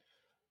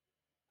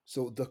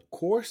 So the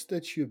course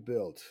that you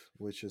built,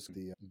 which is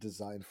the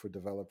design for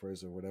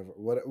developers or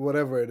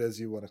whatever it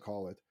is you want to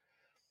call it,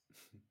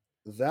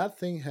 that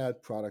thing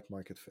had product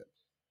market fit.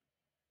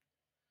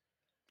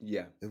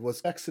 Yeah. It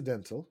was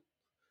accidental,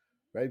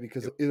 right?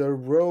 Because it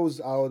arose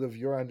out of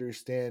your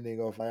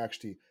understanding of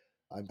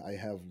I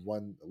have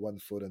one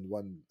foot in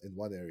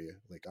one area.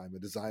 Like I'm a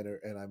designer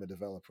and I'm a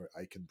developer.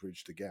 I can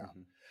bridge the gap.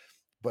 Mm-hmm.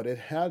 But it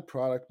had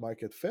product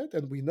market fit,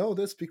 and we know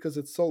this because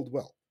it sold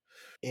well.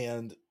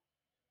 And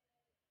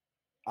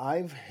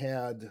I've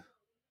had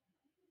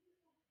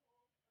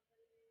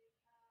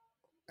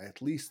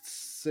at least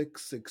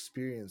 6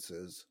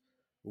 experiences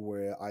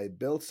where I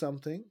built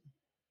something,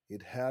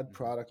 it had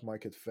product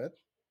market fit,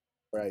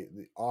 right?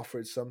 They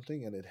offered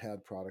something and it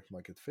had product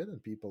market fit,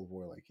 and people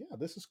were like, yeah,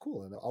 this is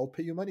cool, and I'll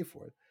pay you money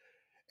for it.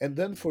 And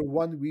then for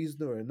one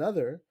reason or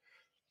another,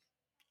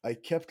 I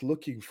kept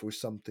looking for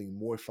something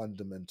more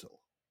fundamental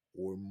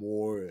or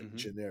more Mm-hmm.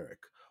 generic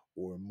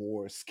or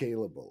more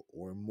scalable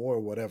or more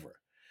whatever.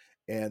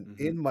 And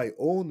Mm-hmm. in my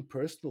own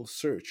personal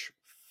search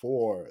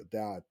for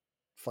that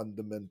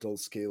fundamental,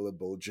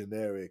 scalable,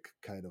 generic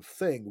kind of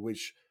thing,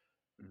 which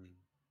Mm-hmm.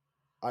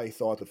 I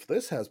thought if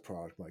this has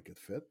product market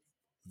fit,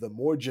 the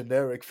more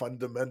generic,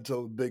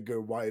 fundamental,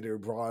 bigger, wider,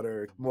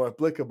 broader, more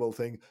applicable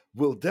thing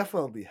will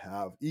definitely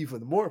have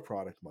even more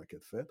product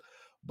market fit.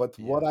 But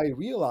what Yeah. I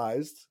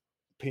realized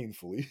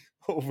painfully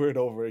over and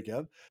over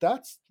again,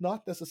 that's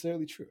not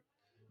necessarily true.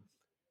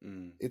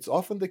 Mm. It's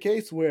often the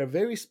case where a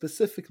very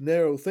specific,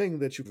 narrow thing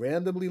that you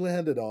randomly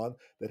landed on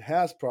that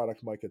has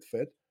product market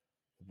fit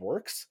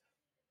works,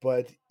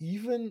 but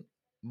even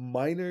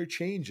minor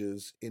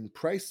changes in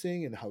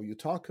pricing and how you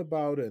talk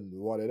about it and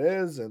what it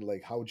is and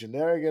like how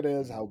generic it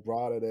is, how Mm.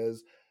 broad it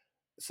is,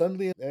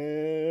 suddenly,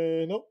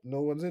 nope,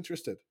 no one's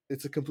interested.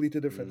 It's a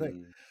completely different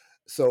thing. Mm.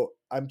 So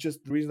I'm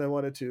just the reason I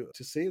wanted to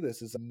say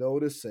this is I'm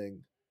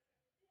noticing,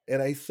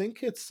 and I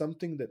think it's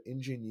something that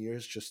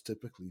engineers just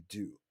typically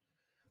do.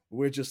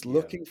 We're just Yeah.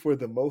 looking for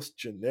the most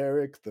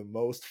generic, the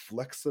most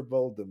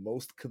flexible, the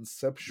most Yeah.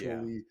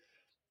 conceptually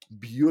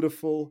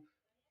beautiful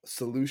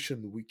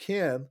solution we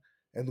can.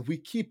 And we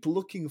keep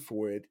looking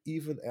for it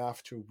even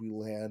after we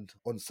land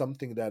on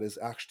something that is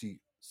actually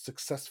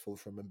successful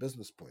from a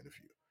business point of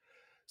view.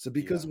 So,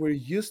 because Yeah. we're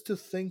used to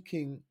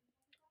thinking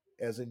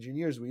as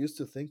engineers, we're used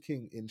to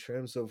thinking in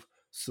terms of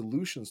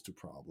solutions to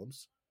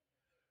problems,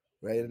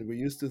 right? And Mm. we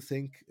used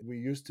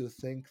to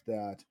think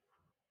that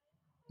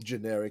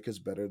generic is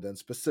better than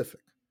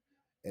specific,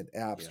 and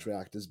Yeah.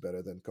 abstract is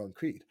better than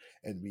concrete,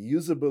 and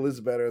reusable is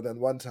better than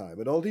one time,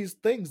 and all these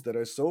things that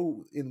are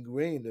so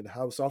ingrained in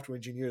how software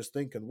engineers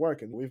think and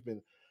work. And we've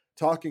been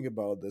talking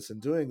about this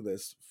and doing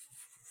this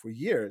for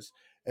years.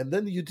 And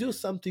then you do Yeah.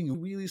 something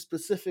really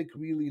specific,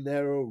 really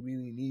narrow,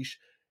 really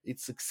niche. It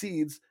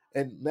succeeds,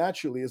 and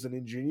naturally, as an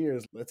engineer,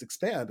 let's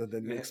expand, and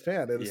then you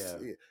expand,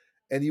 Yeah.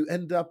 and you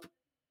end up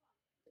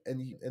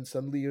and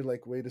suddenly you're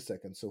like, wait a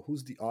second, so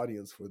who's the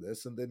audience for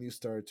this? And then you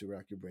start to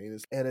rack your brain,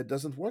 and it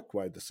doesn't work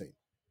quite the same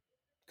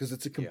because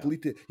it's a Yeah.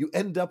 completely you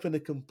end up in a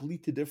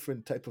completely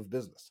different type of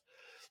business.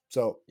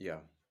 So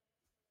Yeah.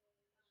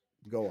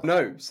 go on.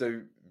 No,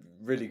 so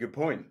really good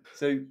point.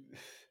 So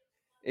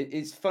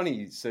it's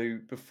funny. So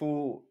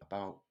before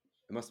about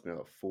it must have been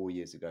about 4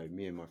 years ago,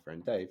 me and my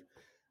friend Dave,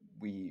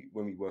 when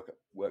we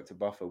worked at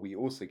Buffer, we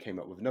also came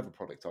up with another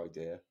product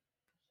idea,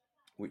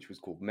 which was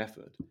called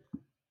Method,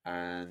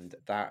 and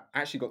that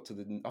actually got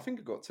to I think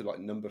it got to like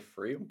number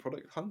 3 on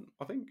Product Hunt,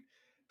 I think.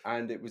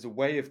 And it was a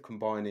way of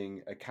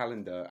combining a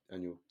calendar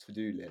and your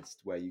to-do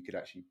list where you could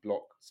actually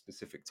block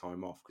specific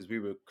time off, because we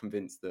were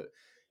convinced that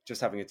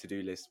just having a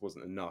to-do list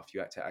wasn't enough.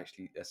 You had to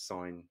actually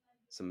assign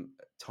some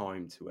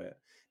time to it.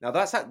 Now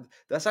that's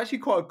actually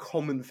quite a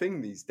common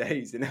thing these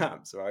days in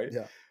apps, right?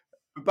 Yeah.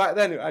 But back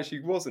then it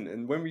actually wasn't.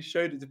 And when we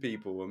showed it to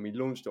people, when we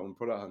launched it on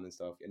Product Hunt and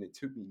stuff, and it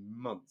took me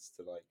months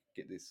to like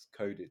get this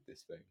coded,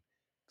 this thing,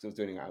 because I was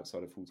doing it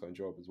outside a full-time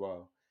job as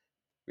well.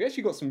 We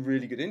actually got some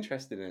really good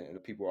interest in it,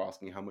 and people were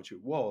asking how much it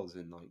was,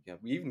 and like, yeah,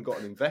 we even got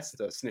an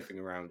investor sniffing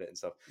around it and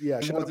stuff. Yeah,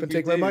 And shut what up did and we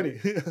take my do? money.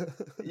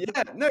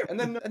 Yeah, no, and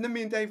then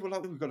me and Dave were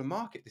like, we've got to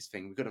market this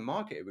thing. We've got to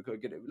market it. We've got to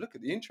get it. Look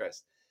at the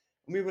interest,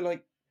 and we were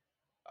like,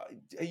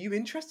 are you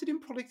interested in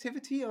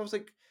productivity? I was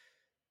like,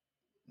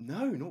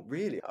 no, not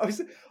really.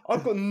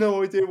 I've got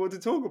no idea what to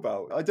talk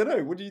about. I don't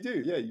know. What do you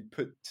do? Yeah, you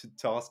put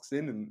tasks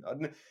in, and I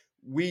don't know.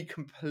 We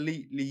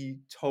completely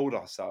told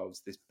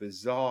ourselves this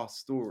bizarre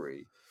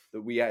story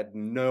that we had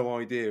no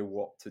idea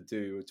what to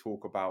do or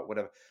talk about,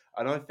 whatever.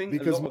 And I think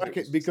a lot of it was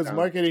just Because down.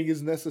 marketing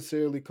is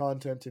necessarily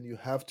content, and you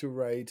have to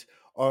write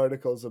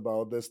articles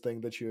about this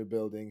thing that you're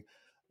building,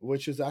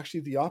 which is actually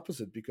the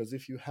opposite. Because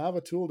if you have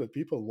a tool that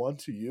people want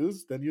to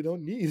use, then you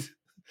don't need.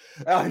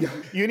 I know.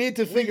 You need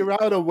to We figure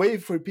out a way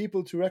for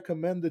people to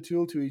recommend the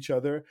tool to each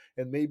other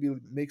and maybe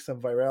make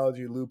some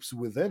virality loops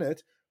within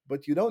it.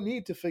 But you don't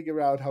need to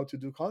figure out how to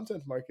do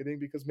content marketing,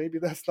 because maybe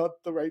that's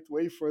not the right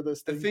way for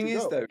this The thing thing to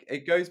is, go. though,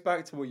 it goes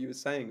back to what you were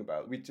saying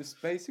about we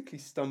just basically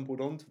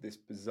stumbled onto this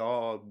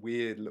bizarre,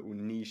 weird little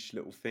niche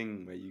little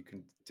thing where you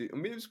can do. I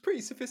mean, it was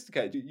pretty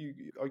sophisticated.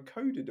 I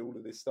coded all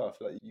of this stuff.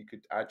 Like you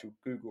could add your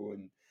Google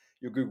and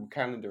your Google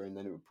Calendar, and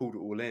then it would pull it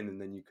all in,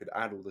 and then you could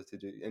add all the to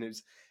do.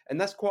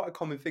 And that's quite a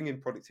common thing in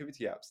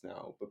productivity apps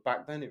now. But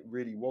back then, it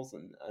really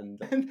wasn't.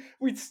 And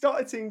we'd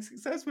started seeing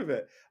success with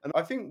it. And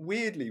I think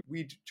weirdly,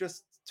 we'd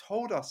just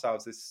told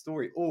ourselves this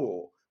story,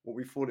 or what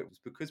we thought it was,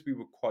 because we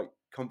were quite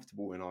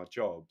comfortable in our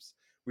jobs.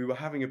 We were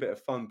having a bit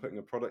of fun putting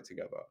a product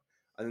together,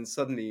 and then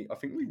suddenly, I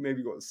think we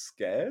maybe got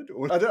scared,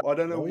 or I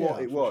don't know Oh what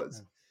yeah, it for was.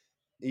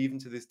 sure. Even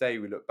to this day,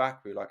 we look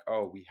back, we're like,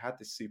 oh, we had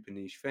this super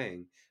niche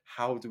thing.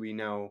 How do we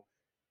now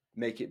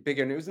make it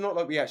bigger? And it was not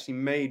like we actually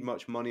made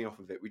much money off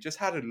of it. We just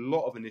had a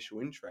lot of initial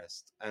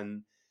interest,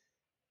 and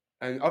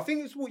I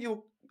think it's what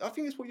you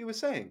were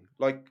saying.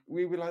 Like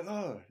we were like,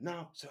 oh,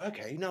 now so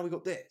okay, now we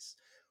got this.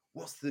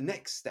 What's the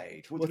next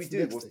stage? What do we What's the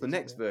do? next What's the stage?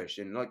 next Yeah.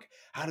 version? Like,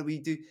 how do we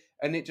do?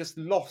 And it just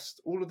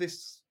lost all of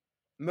this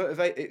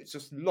motivate. It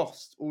just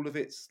lost all of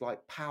its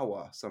like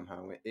power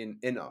somehow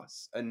in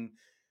us. And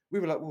we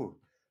were like, whoa,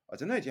 I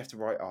don't know. Do you have to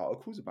write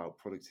articles about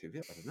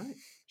productivity? I don't know.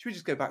 Should we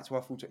just go back to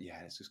our full time? Yeah,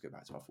 let's just go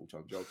back to our full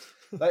time jobs.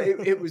 Like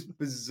it was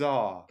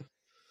bizarre.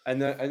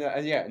 And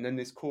yeah, and then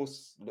this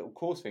little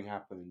course thing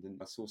happened,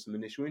 and I saw some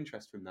initial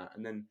interest from that,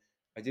 and then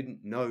I didn't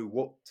know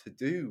what to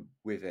do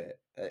with it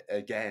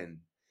again.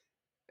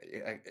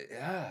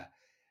 Yeah,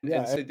 and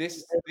Yeah, so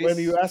this and when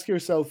you this ask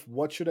yourself,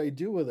 what should I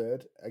do with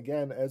it?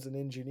 Again, as an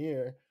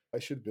engineer, I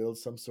should build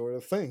some sort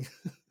of thing.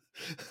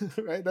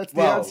 Right? That's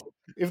the answer. well,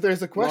 If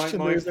there's a question,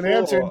 my there's an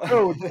answer in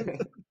thought.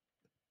 code.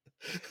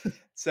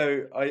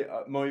 So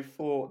my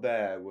thought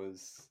there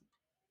was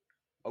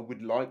I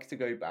would like to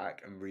go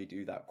back and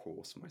redo that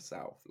course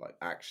myself, like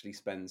actually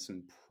spend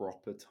some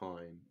proper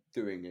time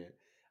doing it,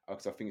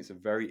 because I think it's a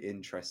very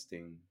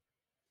interesting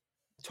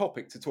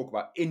topic to talk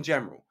about in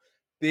general,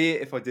 be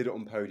it if I did it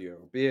on Podio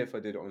or be it if I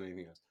did it on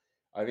anything else.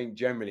 I think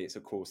generally it's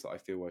a course that I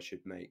feel I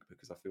should make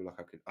because I feel like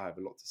I have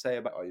a lot to say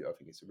about it. I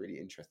think it's a really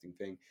interesting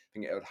thing. I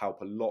think it would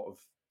help a lot of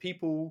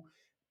people,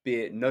 be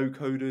it no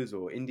coders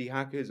or indie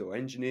hackers or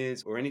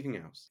engineers or anything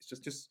else.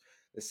 It's just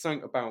there's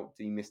something about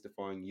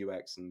demystifying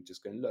UX and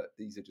just going, look,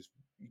 these are just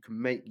you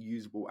can make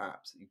usable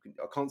apps.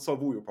 I can't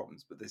solve all your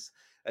problems, but this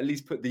at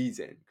least put these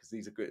in because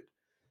these are good.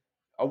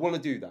 I want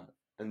to do that.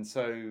 And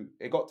so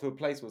it got to a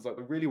place where I was like,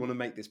 I really want to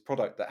make this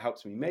product that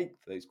helps me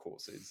make those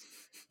courses.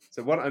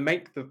 So why don't I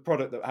make the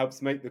product that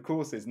helps make the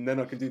courses, and then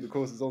I can do the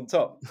courses on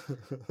top.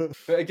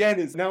 But again,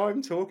 it's now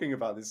I'm talking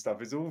about this stuff.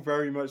 It's all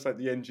very much like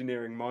the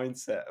engineering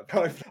mindset.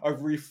 I've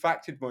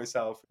refactored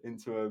myself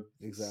into a.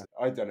 Exactly.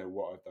 I don't know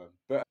what I've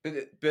done,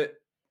 but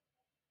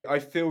I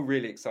feel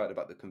really excited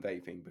about the convey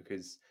thing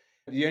because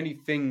the only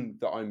thing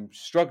that I'm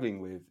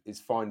struggling with is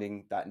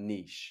finding that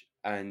niche.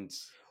 And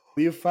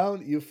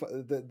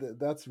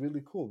That's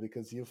really cool,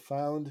 because you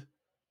found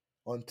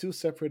on two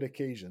separate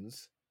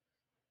occasions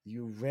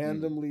you mm,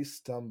 randomly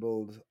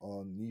stumbled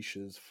on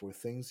niches for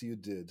things you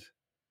did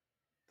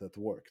that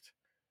worked.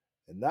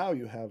 And now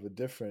you have a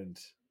different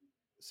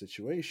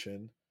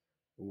situation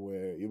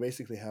where you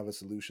basically have a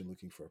solution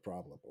looking for a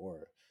problem,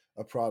 or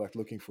a product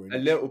looking for a a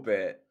niche. little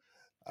bit.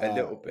 A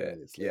little Right. bit,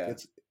 It's like yeah.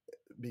 it's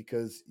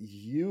because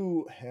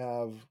you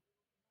have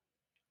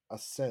a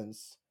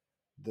sense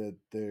that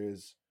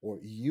there's, or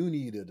you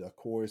needed a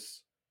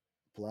course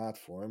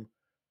platform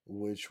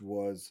which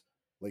was,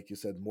 like you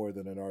said, more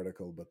than an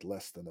article but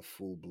less than a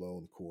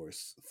full-blown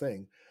course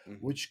thing,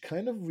 Mhm, which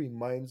kind of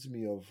reminds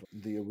me of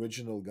the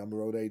original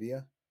Gumroad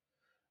idea,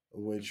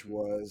 which mhm.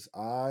 was,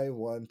 I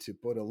want to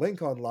put a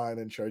link online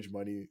and charge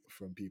money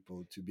from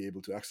people to be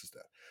able to access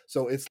that.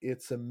 So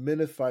it's a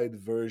minified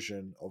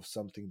version of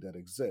something that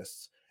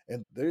exists,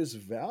 and there's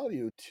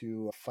value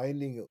to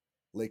finding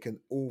like an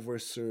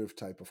overserved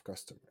type of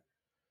customer.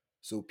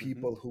 So Hmm.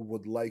 people who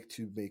would like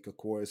to make a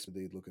course,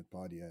 they'd look at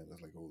Podia and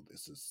it's like, oh,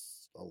 this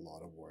is a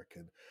lot of work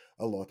and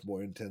a lot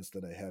more intense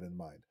than I had in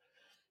mind.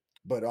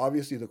 But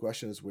obviously, the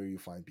question is where you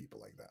find people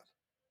like that.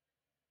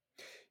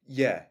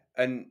 Yeah,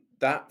 and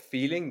that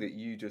feeling that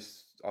you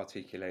just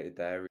articulated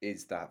there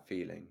is that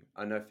feeling.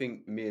 And I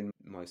think me and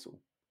my sort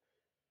of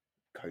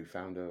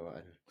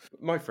co-founder,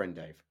 my friend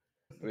Dave,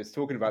 I was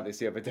talking about this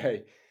the other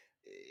day.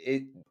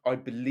 I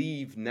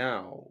believe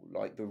now,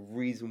 like the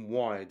reason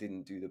why I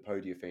didn't do the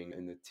Podia thing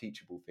and the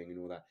teachable thing and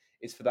all that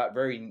is for that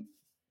very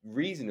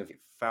reason of it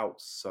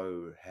felt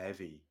so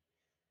heavy.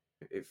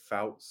 It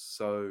felt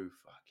so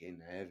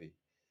fucking heavy.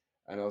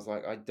 And I was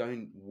like, I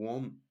don't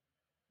want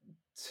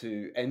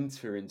to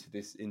enter into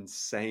this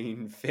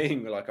insane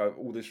thing, like I have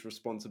all this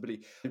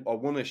responsibility. I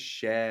want to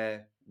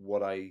share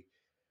what I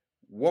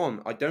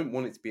want. I don't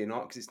want it to be an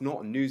art because it's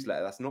not a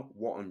newsletter. That's not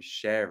what I'm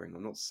sharing.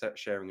 I'm not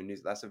sharing a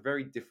news. That's a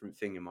very different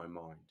thing in my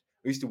mind.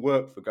 I used to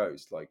work for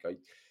Ghost.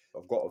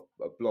 I've got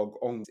a blog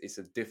on. It's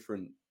a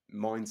different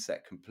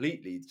mindset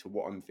completely to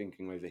what I'm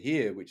thinking over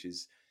here, which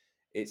is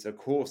it's a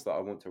course that I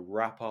want to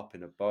wrap up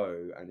in a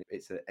bow, and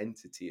it's an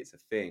entity. It's a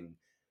thing.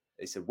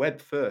 It's a web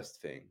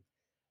first thing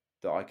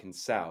that I can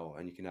sell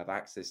and you can have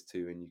access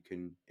to and you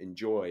can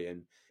enjoy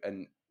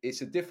and it's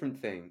a different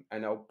thing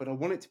but I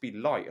want it to be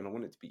light and I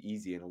want it to be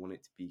easy and I want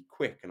it to be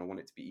quick and I want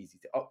it to be easy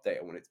to update.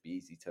 I want it to be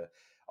easy to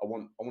I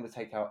want to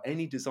take out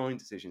any design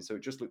decision so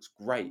it just looks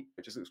great.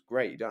 It just looks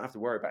great. You don't have to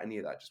worry about any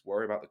of that. Just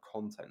worry about the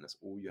content. That's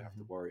all you have to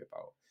Mhm. worry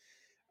about.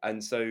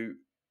 And so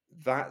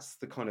that's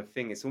the kind of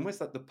thing. It's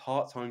almost like the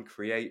part-time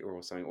creator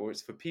or something, or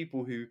it's for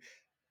people who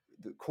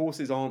the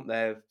courses aren't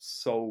their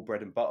sole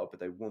bread and butter, but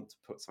they want to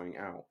put something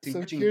out. It's So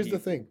engaging here's the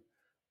people.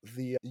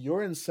 thing: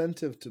 your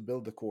incentive to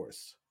build the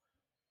course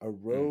Mm,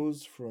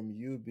 arose from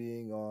you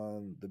being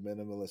on the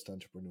Minimalist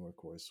Entrepreneur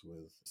course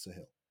with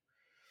Sahil,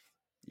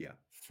 yeah.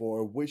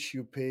 for which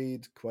you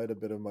paid quite a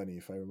bit of money.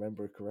 If I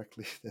remember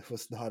correctly, it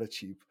was not a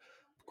cheap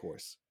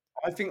course.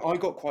 I think I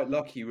got quite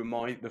lucky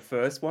with the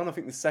first one. I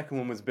think the second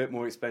one was a bit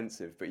more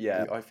expensive, but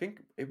yeah, Yeah. I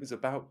think it was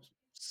about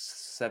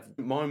seven.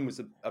 Mine was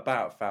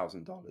about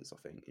 $1,000. I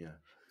think. Yeah.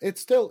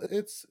 It's still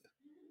it's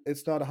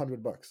not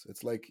 $100.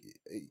 It's like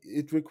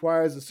it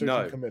requires a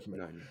certain No.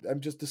 commitment. No. No. I'm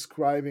just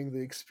describing the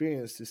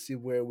experience to see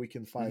where we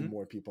can find Hmm.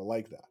 more people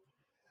like that.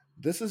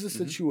 This is a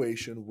Hmm.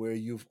 situation where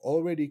you've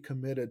already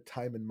committed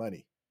time and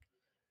money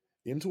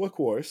into a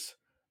course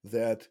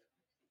that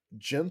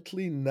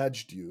gently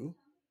nudged you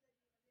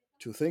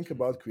to think Hmm.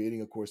 about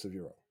creating a course of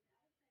your own,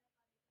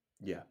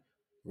 Yeah.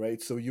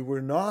 right? So you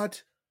were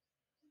not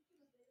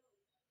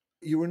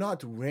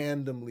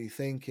randomly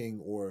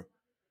thinking or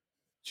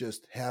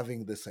just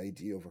having this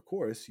idea of a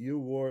course. You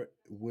were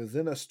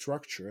within a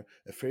structure,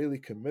 a fairly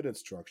committed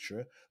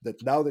structure,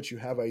 that now that you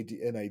have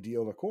an idea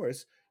of a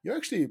course, you're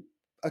actually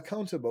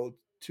accountable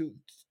to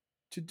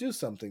do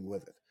something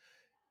with it.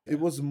 It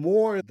Yeah. was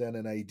more than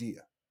an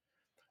idea.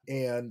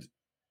 And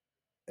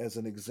as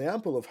an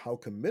example of how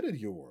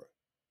committed you were,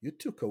 you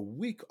took a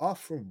week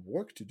off from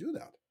work to do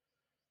that.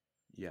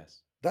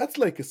 Yes. That's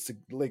like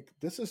like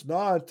this is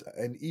not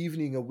an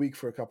evening a week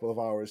for a couple of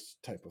hours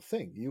type of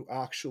thing. You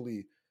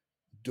actually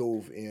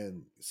dove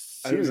in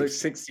And it was like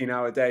seriously.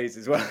 16-hour days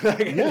as well.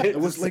 Yeah, it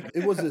was Just- like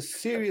it was a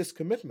serious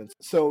commitment.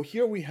 So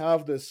here we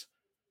have this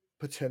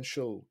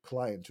potential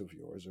client of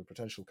yours or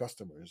potential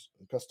customer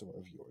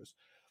of yours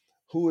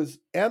who is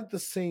at the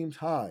same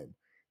time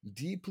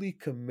deeply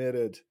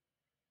committed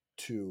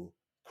to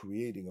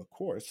creating a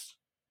course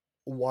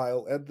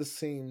while at the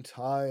same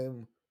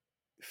time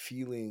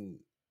feeling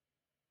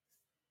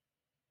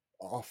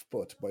off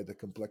put by the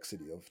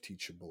complexity of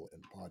Teachable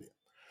and Podia.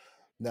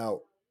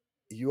 Now,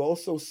 you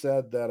also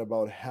said that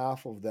about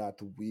half of that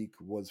week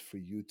was for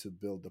you to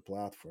build the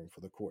platform for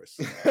the course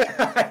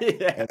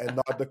yeah. and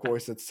not the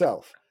course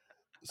itself.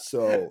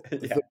 So,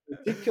 Yeah. the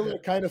particular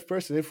kind of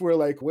person, if we're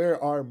like,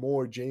 where are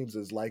more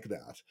Jameses like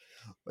that?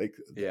 Like,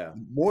 Yeah.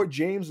 more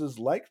Jameses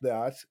like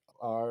that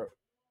are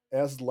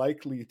as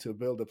likely to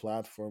build a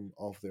platform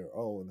of their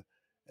own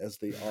as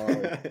they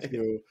are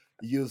to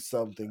use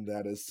something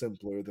that is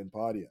simpler than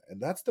Podia. And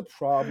that's a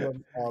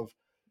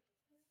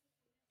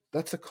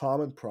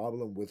common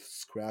problem with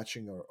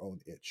scratching our own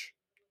itch,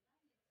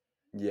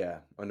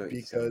 Yeah, I know what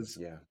you're saying. because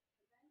Yeah.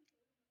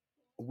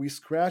 we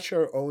scratch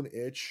our own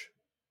itch,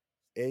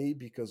 A,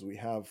 because we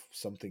have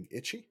something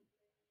itchy,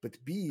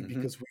 but B, Hmm.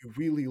 because we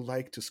really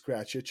like to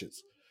scratch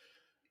itches.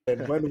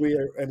 And when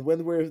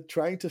we're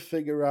trying to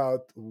figure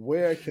out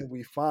where can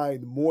we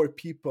find more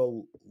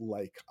people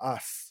like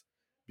us,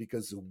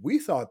 because we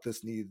thought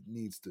this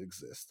needs to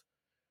exist,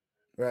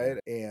 Yeah. right?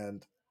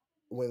 And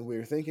when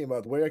we're thinking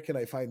about where can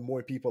I find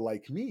more people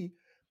like me,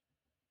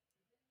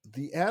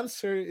 the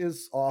answer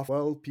is often,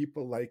 well,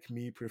 people like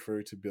me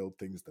prefer to build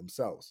things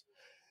themselves.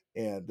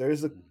 And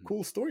there's a Mhm.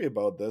 cool story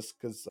about this,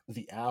 because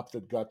the app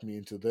that got me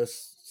into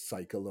this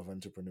cycle of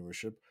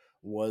entrepreneurship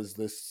was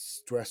this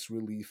stress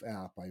relief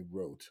app I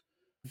wrote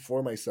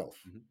for myself.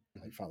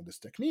 I found this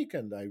technique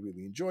and I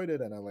really enjoyed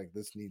it. And I like,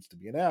 this needs to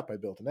be an app. I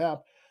built an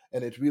app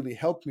and it really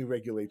helped me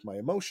regulate my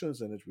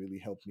emotions. And it really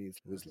helped me. It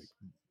was like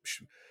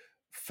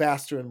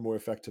faster and more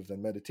effective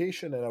than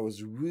meditation. And I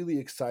was really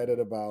excited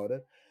about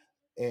it.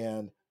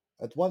 And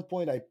at one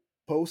point, I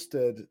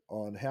posted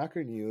on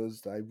Hacker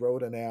News, I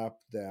wrote an app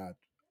that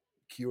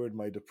cured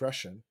my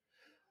depression.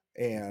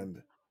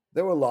 And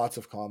there were lots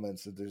of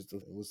comments. It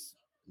was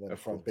on the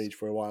front page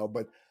for a while,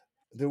 but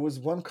there was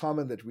one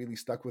comment that really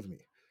stuck with me.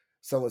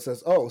 Someone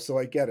says, "Oh, so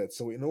I get it.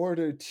 So in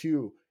order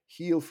to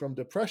heal from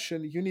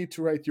depression, you need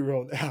to write your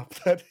own app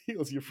that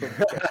heals you from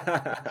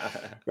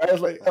depression."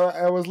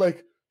 I was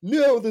like,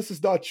 no, this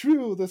is not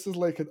true. This is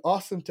like an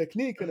awesome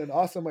technique and an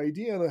awesome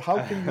idea. And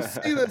how can you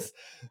say this?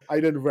 I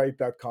didn't write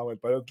that comment,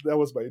 but that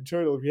was my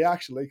internal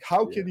reaction. Like,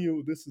 how can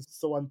you? This is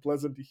so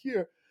unpleasant to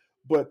hear.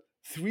 But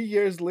 3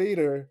 years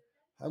later,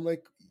 I'm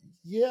like,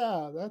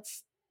 yeah,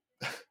 that's.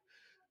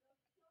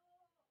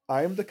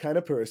 I'm the kind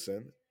of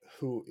person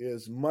who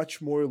is much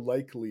more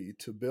likely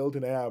to build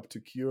an app to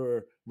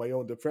cure my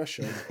own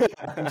depression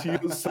than to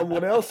use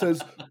someone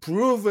else's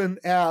proven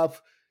app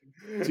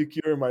to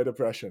cure my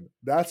depression.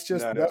 That's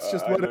just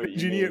what an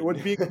engineer,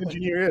 what being an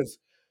engineer is,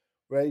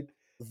 right?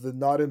 The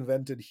not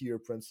invented here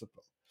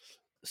principle.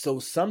 So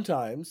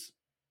sometimes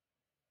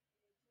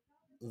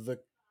the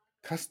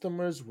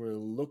customers we're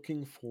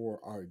looking for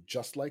are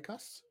just like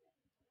us.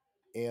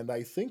 And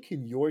I think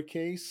in your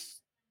case,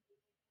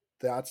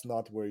 that's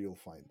not where you'll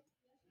find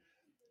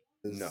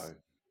them. No.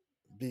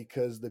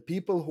 Because the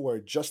people who are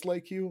just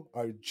like you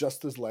are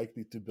just as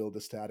likely to build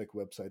a static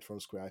website from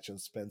scratch and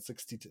spend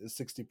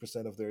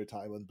 60% of their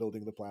time on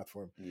building the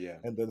platform,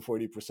 and then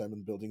 40%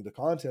 on building the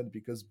content,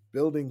 because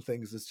building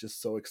things is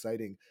just so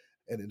exciting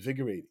and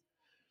invigorating.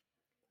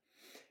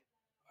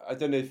 I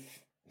don't know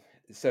if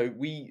so.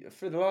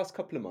 For the last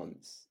couple of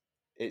months,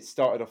 it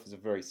started off as a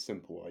very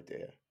simple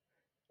idea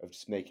of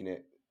just making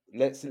it.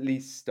 Let's at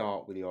least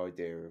start with the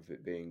idea of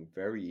it being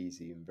very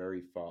easy and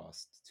very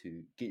fast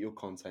to get your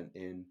content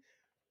in,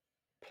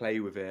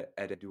 play with it,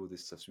 edit, do all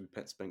this stuff. So we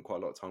spent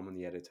quite a lot of time on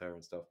the editor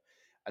and stuff.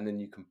 And then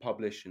you can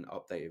publish and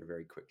update it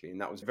very quickly.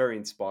 And that was very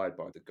inspired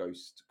by the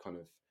Ghost kind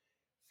of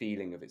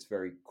feeling of it's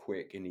very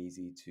quick and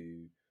easy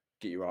to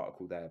get your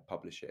article there,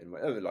 publish it, and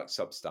whatever, like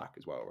Substack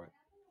as well, right?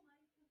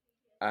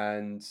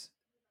 And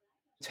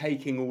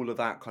taking all of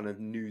that kind of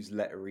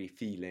newslettery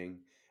feeling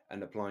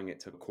and applying it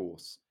to a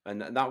course.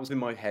 And that was in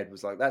my head,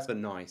 was like, that's a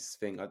nice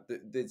thing.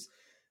 There's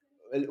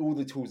all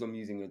the tools I'm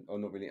using are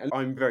not really. And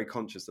I'm very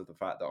conscious of the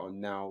fact that I'm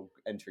now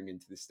entering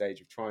into this stage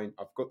of trying.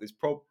 I've got this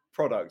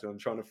product and I'm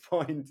trying to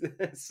find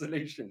a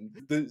solution,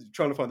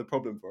 trying to find the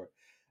problem for it.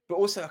 But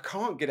also, I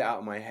can't get it out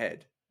of my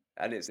head.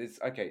 And it's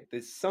okay.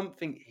 There's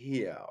something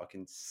here. I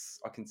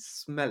can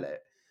smell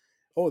it.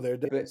 Oh, there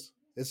it is.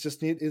 It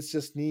just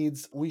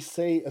needs. We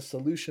say a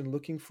solution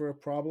looking for a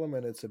problem,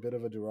 and it's a bit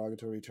of a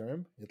derogatory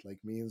term. It like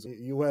means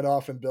you went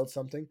off and built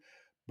something.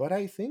 But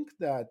I think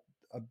that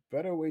a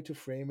better way to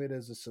frame it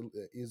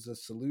is a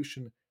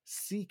solution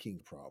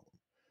seeking problem.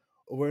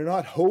 We're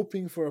not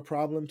hoping for a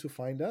problem to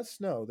find us.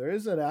 No, there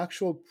is an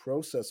actual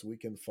process we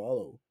can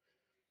follow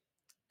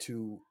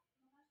to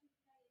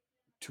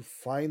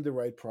find the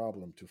right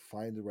problem, to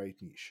find the right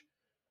niche.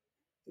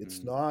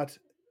 It's not.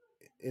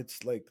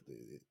 It's like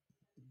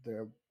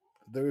there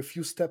are a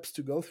few steps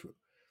to go through.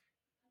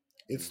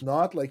 It's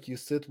not like you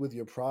sit with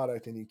your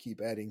product and you keep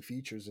adding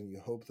features and you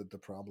hope that the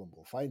problem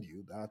will find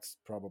you. That's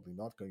probably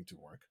not going to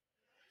work.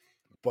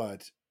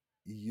 But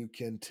you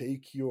can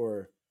take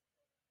your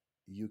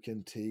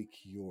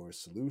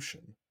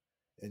solution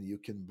and you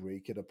can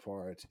break it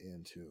apart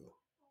into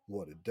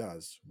what it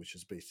does, which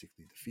is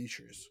basically the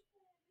features.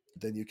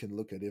 Then you can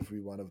look at every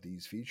one of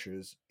these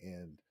features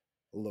and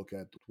look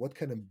at what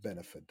kind of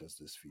benefit does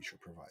this feature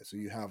provide. So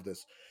you have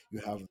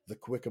the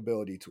quick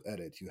ability to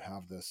edit, you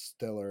have the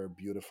stellar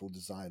beautiful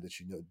design that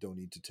you don't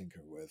need to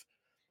tinker with.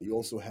 You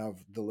also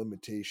have the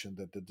limitation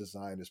that the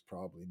design is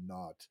probably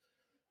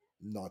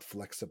not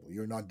flexible.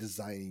 You're not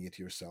designing it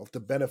yourself. The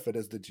benefit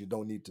is that you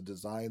don't need to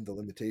design. The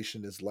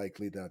limitation is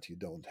likely that you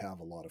don't have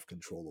a lot of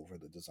control over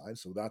the design.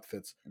 So that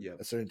fits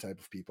a certain type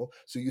of people.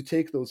 So you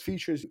take those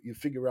features, you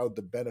figure out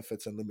the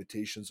benefits and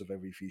limitations of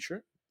every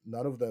feature.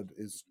 None of that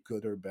is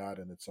good or bad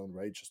in its own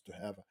right, just to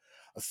have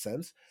a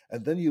sense.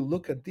 And then you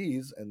look at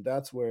these, and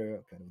that's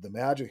where kind of the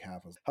magic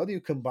happens. How do you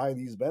combine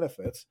these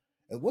benefits?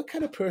 And what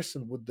kind of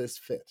person would this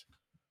fit?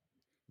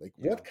 Like,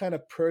 what kind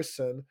of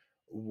person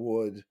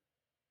would,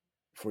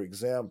 for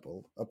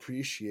example,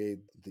 appreciate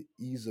the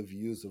ease of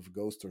use of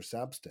Ghost or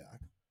Substack,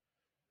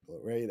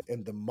 right?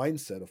 And the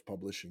mindset of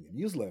publishing a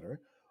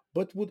newsletter,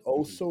 but would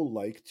also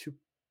like to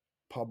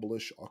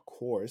publish a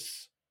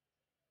course,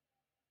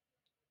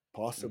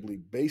 possibly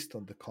based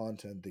on the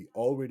content they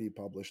already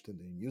published in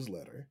the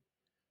newsletter.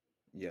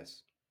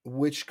 Yes.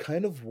 Which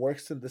kind of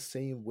works in the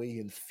same way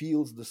and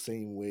feels the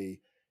same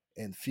way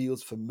and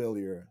feels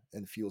familiar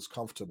and feels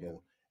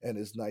comfortable and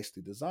is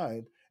nicely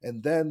designed.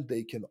 And then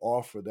they can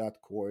offer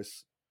that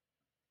course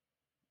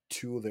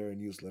to their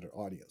newsletter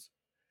audience.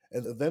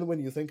 And then when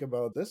you think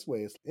about it this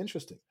way, it's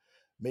interesting,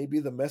 Maybe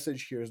the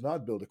message here is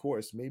not build a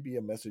course. Maybe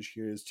a message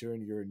here is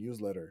turn your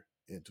newsletter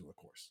into a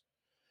course.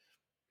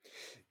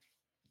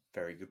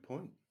 Very good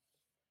point.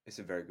 It's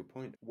a very good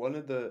point. One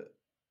of the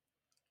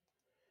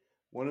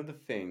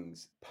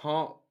things,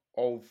 part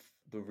of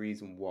the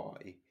reason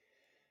why,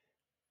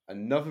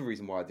 another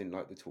reason why I didn't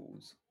like the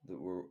tools that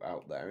were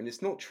out there, and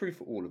it's not true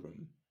for all of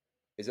them,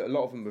 is that a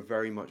lot of them are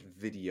very much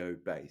video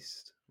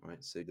based,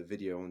 right? So the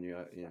video on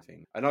your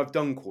thing. And I've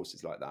done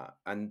courses like that,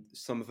 and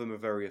some of them are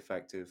very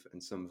effective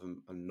and some of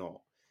them are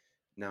not.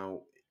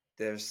 Now,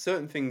 there are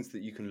certain things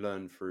that you can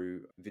learn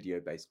through video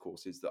based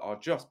courses that are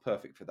just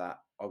perfect for that.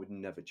 I would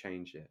never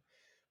change it.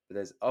 But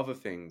there's other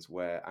things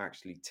where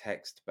actually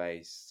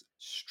text-based,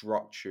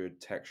 structured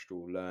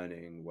textual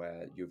learning,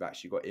 where you've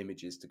actually got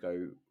images to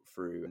go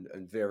through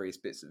and various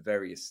bits at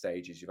various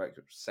stages. You've got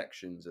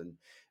sections and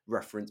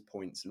reference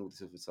points and all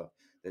this other stuff.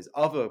 There's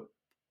other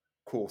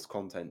course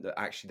content that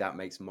actually that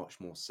makes much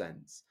more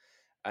sense.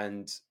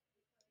 And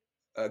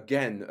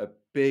again, a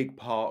big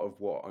part of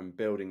what I'm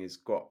building has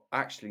got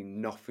actually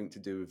nothing to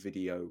do with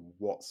video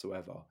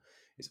whatsoever.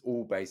 It's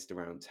all based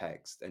around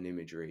text and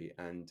imagery.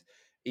 And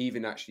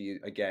even actually,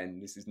 again,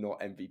 this is not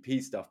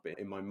MVP stuff, but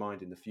in my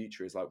mind in the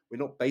future is like, we're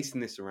not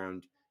basing this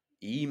around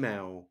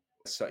email.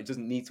 So it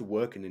doesn't need to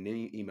work in an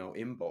email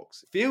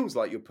inbox. It feels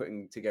like you're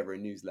putting together a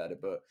newsletter,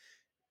 but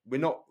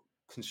we're not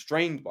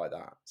constrained by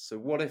that. So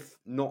what if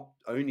not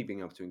only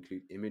being able to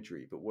include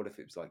imagery, but what if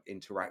it's like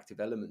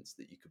interactive elements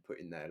that you could put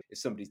in there? If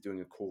somebody's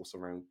doing a course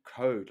around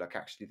code, like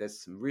actually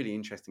there's some really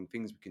interesting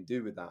things we can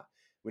do with that.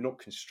 We're not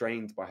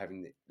constrained by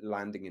having it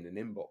landing in an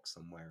inbox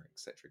somewhere,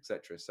 etc.,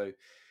 etc. So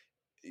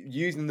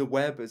using the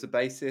web as a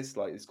basis,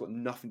 like it's got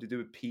nothing to do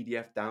with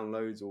PDF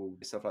downloads or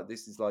stuff like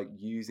this. Is like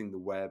using the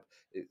web.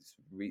 It's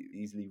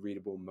easily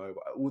readable,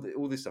 mobile,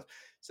 all this stuff.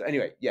 So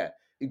anyway, yeah,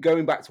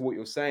 going back to what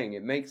you're saying,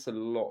 it makes a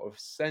lot of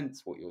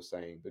sense what you're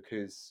saying,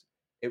 because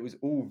it was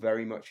all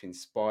very much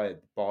inspired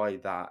by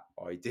that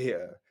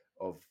idea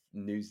of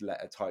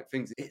newsletter type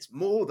things. It's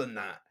more than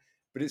that,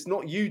 but it's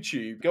not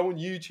YouTube. Go on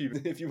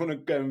YouTube if you want to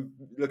go and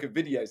look at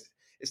videos.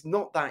 It's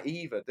not that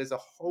either.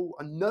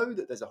 I know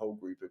that there's a whole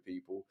group of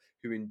people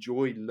who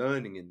enjoy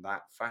learning in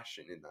that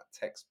fashion, in that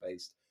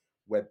text-based,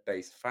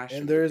 web-based fashion.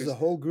 And there is a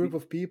whole group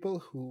of people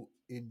who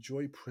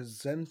enjoy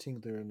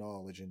presenting their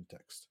knowledge in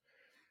text.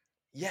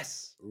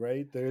 Yes.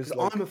 Right? Because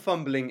I'm a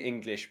fumbling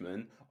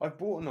Englishman. I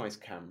bought a nice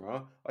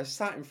camera. I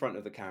sat in front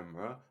of the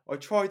camera. I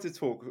tried to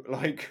talk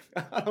like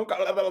I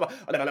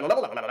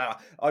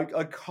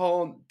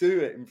can't do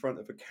it in front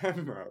of a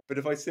camera. But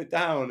if I sit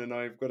down and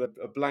I've got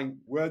a blank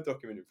Word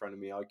document in front of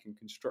me, I can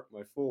construct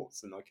my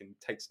thoughts and I can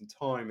take some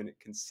time and it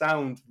can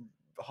sound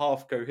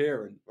half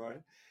coherent,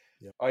 right?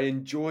 Yeah. I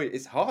enjoy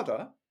it's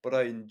harder, but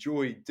I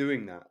enjoy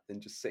doing that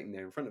than just sitting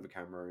there in front of a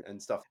camera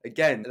and stuff.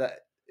 Again, that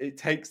it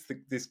takes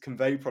this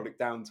convey product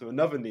down to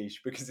another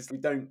niche, because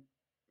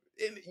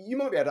you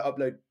might be able to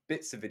upload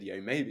bits of video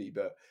maybe,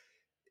 but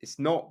it's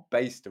not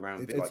based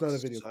around it's not a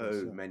video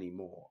course, many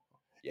more.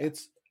 Yeah.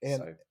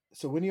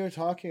 So when you're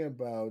talking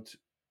about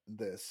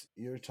this,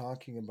 you're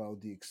talking about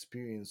the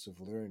experience of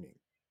learning,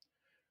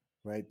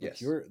 right?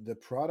 But yes. the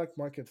product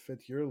market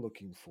fit you're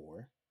looking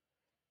for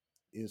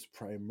is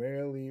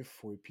primarily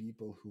for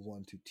people who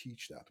want to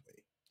teach that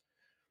way.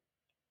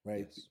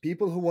 Right? Yes.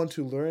 People who want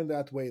to learn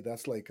that way,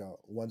 that's like a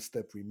one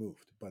step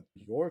removed. But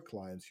your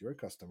clients, your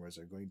customers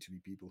are going to be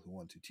people who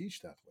want to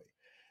teach that way.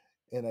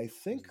 And I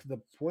think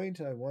the point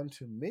I want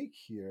to make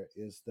here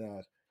is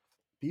that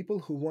people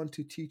who want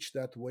to teach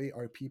that way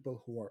are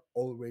people who are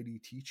already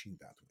teaching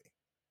that way.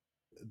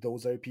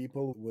 Those are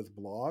people with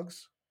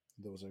blogs.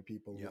 Those are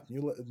people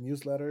with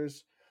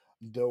newsletters.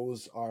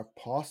 Those are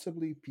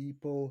possibly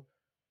people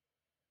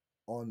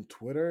on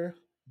Twitter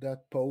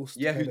that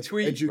post who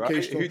tweet,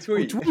 educational, right?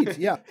 Who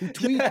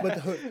tweet, but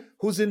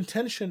whose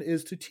intention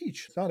is to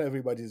teach. Not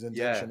everybody's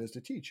intention is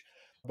to teach,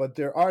 but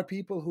there are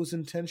people whose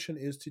intention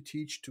is to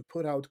teach, to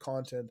put out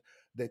content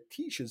that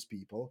teaches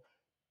people.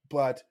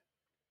 But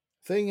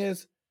thing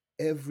is,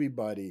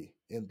 everybody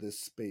in this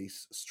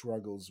space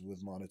struggles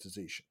with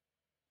monetization.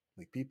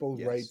 Like people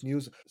write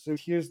news. So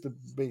here's the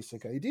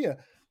basic idea: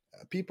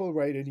 people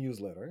write a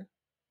newsletter.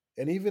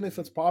 And even if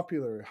it's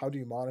popular, how do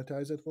you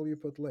monetize it? Well, you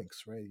put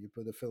links, right? You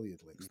put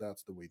affiliate links.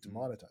 That's the way to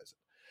monetize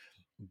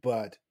it.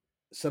 But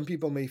some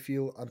people may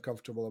feel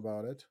uncomfortable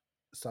about it.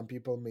 Some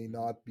people may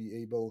not be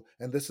able,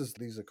 and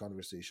these are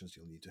conversations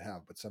you'll need to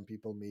have, but some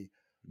people may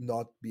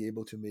not be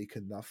able to make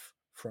enough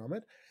from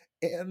it.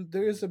 And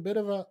there's a bit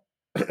of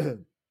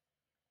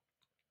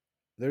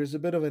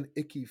an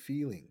icky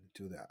feeling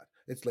to that.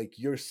 It's like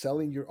you're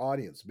selling your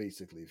audience,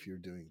 basically, if you're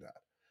doing that.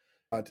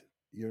 But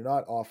you're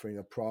not offering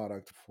a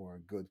product for a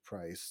good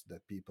price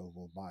that people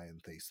will buy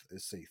and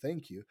say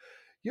thank you.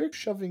 You're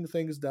shoving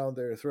things down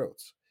their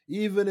throats.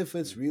 Even if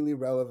it's really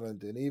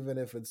relevant and even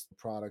if it's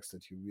products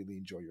that you really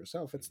enjoy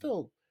yourself, it's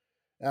still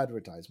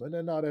advertisement,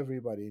 and not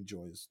everybody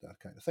enjoys that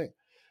kind of thing.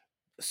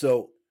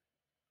 So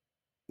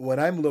when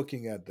I'm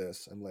looking at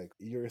this, I'm like,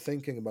 you're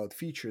thinking about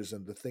features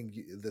and the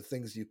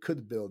things you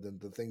could build and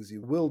the things you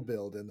will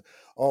build and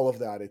all of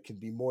that. It can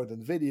be more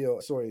than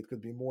video. Sorry, it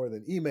could be more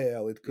than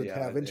email. It could have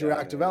Yeah, I know.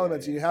 interactive Yeah,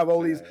 elements. And yeah. you have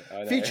all I these know. I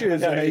know. I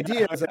features and know.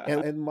 ideas. Yeah.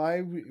 And my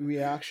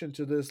reaction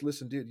to this,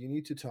 listen, dude, you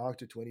need to talk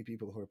to 20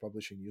 people who are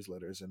publishing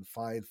newsletters and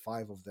find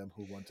 5 of them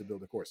who want to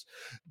build a course.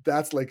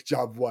 That's like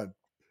job one.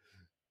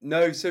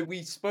 No, so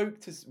we've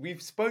spoke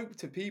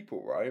to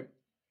people, right?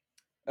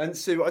 And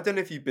so I don't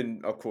know if you've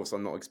been. Of course,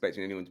 I'm not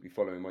expecting anyone to be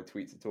following my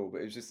tweets at all.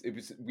 But it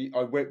was.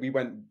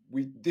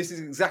 We. This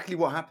is exactly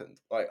what happened.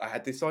 Like I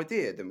had this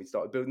idea, then we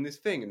started building this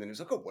thing, and then it was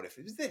like, oh, what if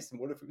it was this,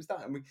 and what if it was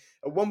that? And we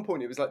at one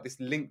point it was like this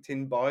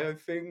LinkedIn bio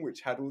thing,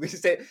 which had all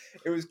this. It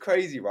was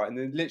crazy, right? And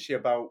then literally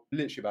about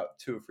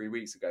 2 or 3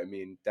 weeks ago,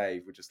 me and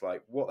Dave were just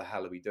like, what the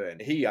hell are we doing?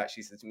 He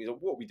actually said to me,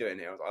 what are we doing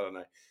here? I was like, I don't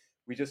know.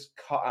 We just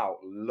cut out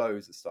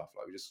loads of stuff.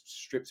 Like we just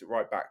stripped it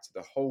right back to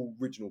the whole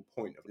original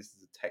point of this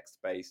is a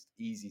text-based,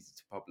 easy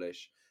to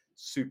publish,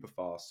 super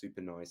fast, super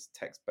nice,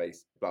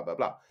 text-based, blah, blah,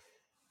 blah.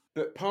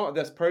 But part of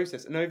this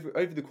process, and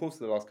over the course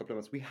of the last couple of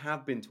months, we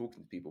have been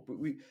talking to people. But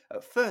we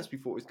at first we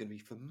thought it was going to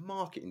be for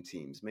marketing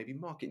teams, maybe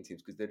marketing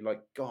teams, because they're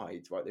like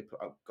guides, right? They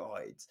put out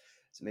guides.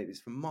 So maybe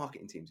it's for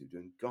marketing teams who are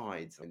doing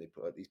guides and they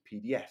put out these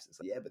PDFs. It's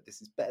like, yeah, but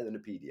this is better than a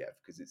PDF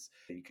because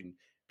you can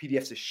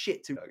PDFs are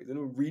shit too. Like, they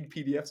don't read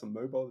PDFs on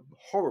mobile.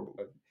 Horrible.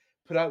 Like,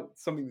 put out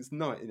something that's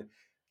not,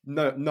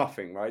 no,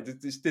 nothing, right?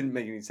 It just didn't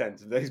make any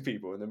sense for those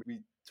people. And then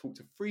we talked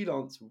to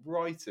freelance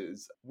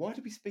writers. Why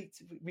did we speak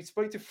to? We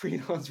spoke to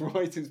freelance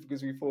writers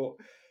because we thought,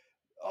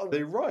 oh,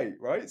 they write,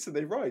 right? So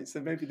they write.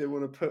 So maybe they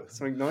want to put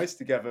something nice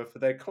together for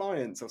their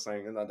clients or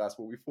something. And that's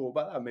what we thought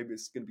about that. Maybe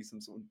it's going to be some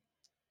sort of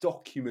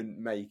document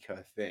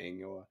maker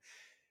thing or.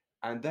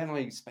 And then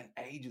I spent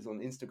ages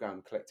on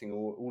Instagram collecting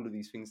all of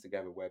these things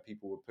together where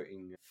people were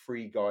putting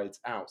free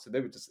guides out. So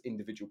they were just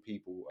individual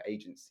people,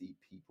 agency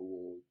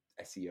people,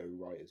 or SEO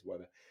writers,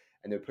 whatever.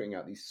 And they were putting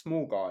out these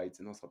small guides.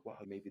 And I was like, wow,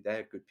 maybe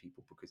they're good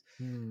people because,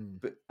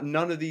 but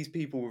none of these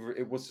people,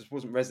 just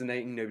wasn't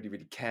resonating. Nobody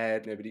really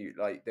cared. Nobody,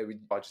 like,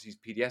 I just use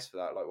PDFs for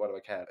that. Like, why do I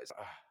care? It's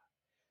like,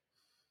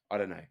 I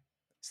don't know.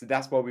 So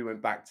that's why we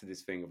went back to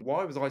this thing of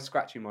why was I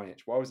scratching my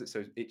itch? Why was it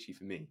so itchy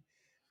for me?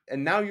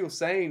 And now you're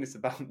saying it's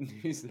about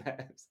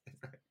newsletters.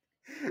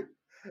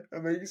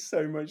 It makes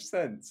so much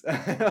sense.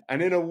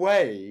 And in a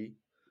way,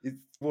 it's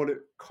what it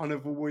kind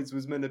of always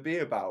was meant to be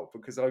about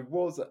because I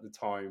was at the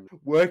time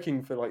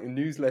working for like a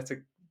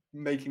newsletter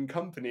making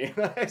company.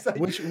 Like,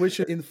 which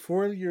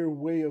inform your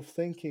way of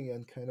thinking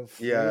and kind of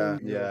frame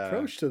your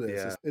approach to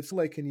this. Yeah. It's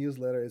like a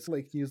newsletter. It's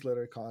like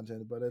newsletter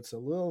content, but it's a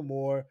little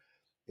more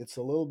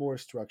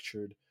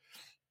structured.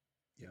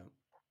 Yeah.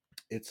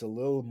 It's a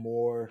little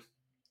more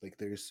like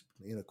there's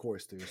in a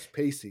course, there's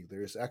pacing,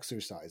 there's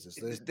exercises.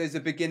 There's a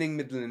beginning,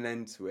 middle, and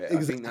end to it.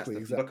 Exactly, I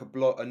think that's like a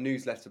blog, a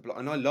newsletter blog,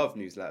 and I love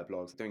newsletter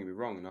blogs. Don't get me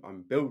wrong, and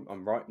I'm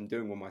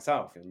doing one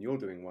myself, and you're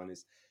doing one.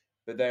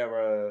 But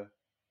there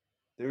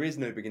is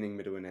no beginning,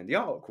 middle, and end. The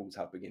articles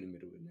have beginning,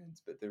 middle, and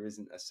ends, but there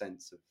isn't a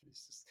sense of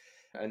this.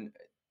 And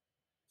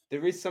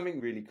there is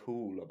something really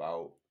cool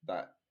about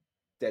that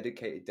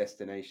dedicated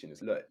destination.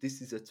 Is look,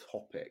 this is a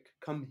topic.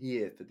 Come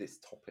here for this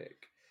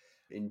topic.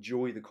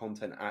 Enjoy the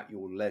content at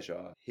your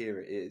leisure. Here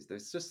it is.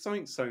 There's just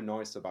something so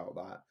nice about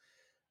that.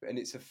 And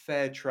it's a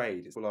fair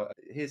trade. It's like,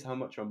 here's how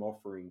much I'm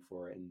offering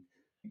for it. And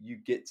you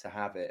get to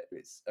have it.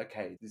 It's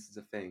okay. This is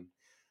a thing.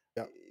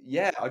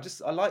 Yeah.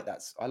 I like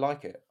that. I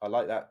like it. I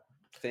like that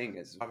thing.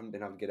 I haven't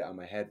been able to get it out of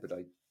my head, but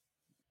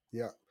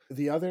yeah.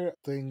 The other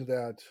thing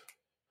that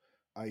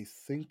I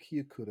think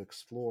you could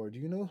explore. Do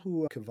you know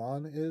who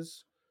Kevan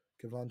is?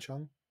 Kevan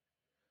Chung?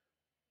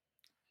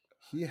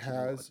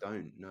 I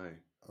don't know.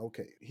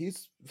 Okay.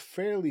 He's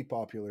fairly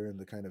popular in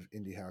the kind of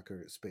indie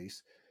hacker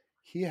space.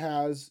 He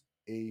has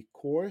a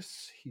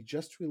course he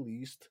just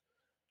released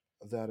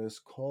that is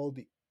called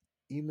the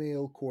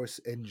Email Course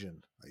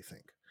Engine, I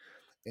think.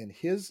 And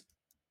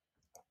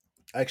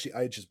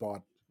I just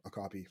bought a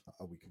copy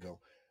a week ago.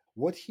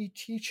 What he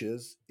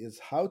teaches is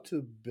how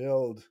to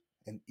build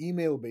an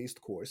email-based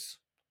course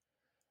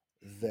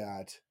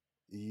that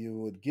you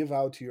would give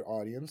out to your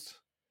audience,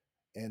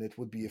 and it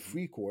would be a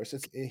free course.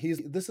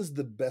 This is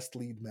the best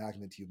lead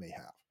magnet you may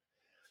have.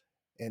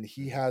 And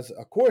he has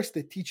a course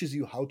that teaches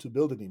you how to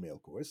build an email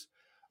course,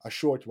 a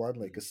short one,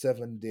 like a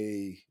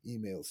 7-day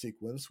email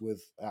sequence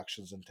with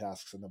actions and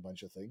tasks and a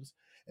bunch of things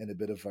and a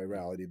bit of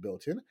virality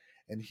built in.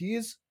 And he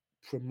is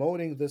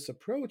promoting this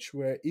approach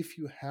where if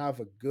you have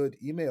a good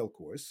email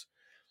course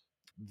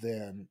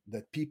then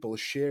that people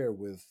share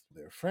with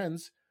their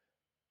friends,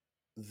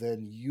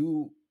 then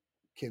you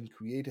can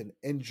create an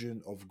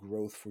engine of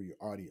growth for your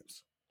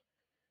audience.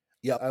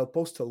 Yeah, I'll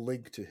post a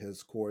link to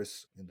his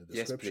course in the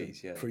description. Yes,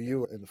 please. Yeah, for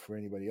you and for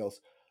anybody else.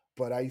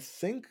 But I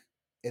think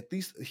at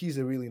least he's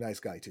a really nice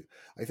guy too.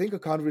 I think a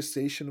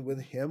conversation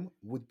with him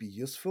would be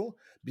useful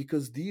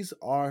because these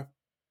are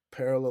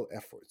parallel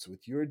efforts.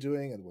 What you're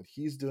doing and what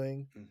he's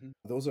doing,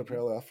 those are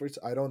parallel efforts.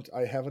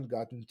 I haven't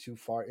gotten too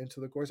far into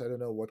the course. I don't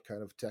know what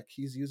kind of tech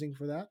he's using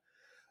for that.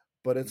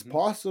 But it's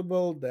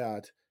possible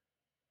that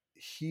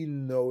he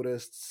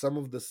noticed some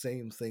of the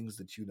same things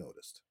that you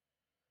noticed.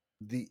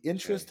 The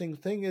interesting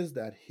thing is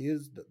that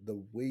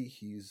the way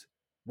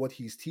what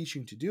he's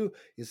teaching to do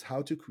is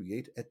how to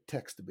create a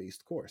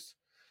text-based course.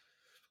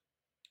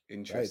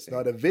 Right? It's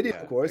not a video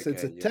course,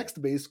 it's a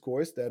text-based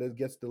course that it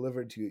gets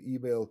delivered to your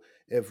email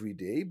every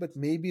day, but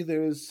maybe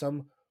there is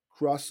some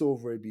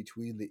crossover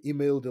between the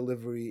email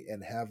delivery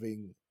and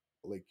having,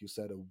 like you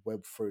said, a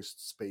web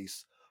first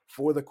space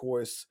for the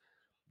course.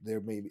 There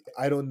may be,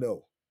 I don't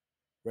know,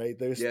 right?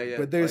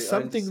 But there's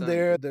something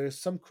there. There's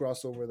some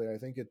crossover there. I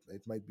think it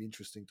might be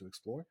interesting to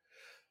explore.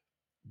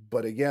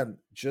 But again,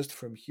 just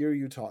from hearing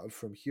you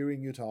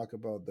talk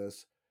about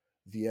this,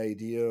 the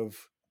idea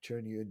of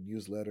turning your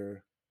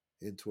newsletter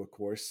into a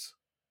course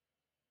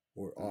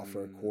or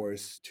offer a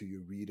course to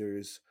your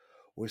readers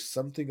or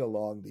something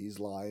along these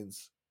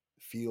lines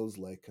feels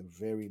like a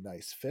very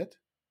nice fit.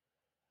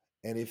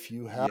 And if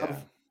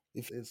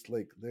it's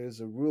like, there's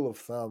a rule of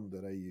thumb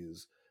that I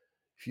use.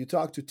 If you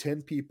talk to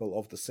 10 people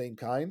of the same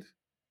kind,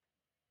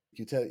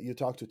 you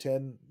talk to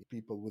 10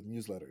 people with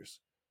newsletters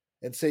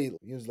and say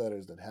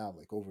newsletters that have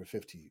like over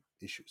 50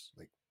 issues,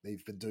 like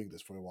they've been doing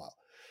this for a while.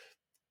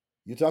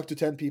 You talk to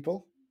 10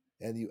 people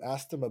and you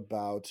ask them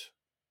about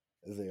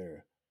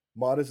their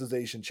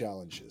monetization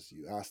challenges.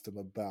 You ask them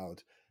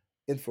about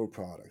info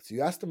products.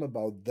 You ask them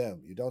about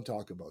them. You don't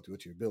talk about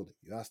what you're building.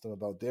 You ask them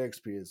about their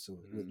experience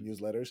with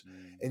newsletters,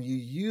 and you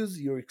use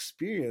your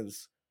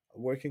experience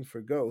working for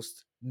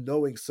Ghost,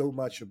 knowing so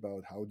much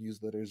about how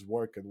newsletters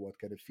work and what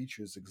kind of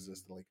features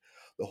exist, like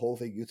the whole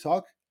thing. You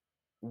talk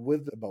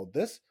about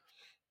this,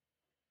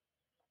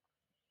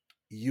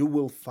 you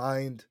will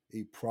find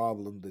a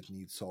problem that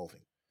needs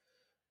solving.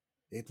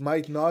 It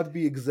might not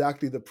be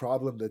exactly the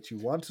problem that you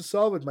want to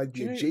solve. It might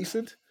be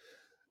adjacent,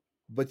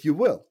 but you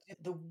will.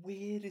 The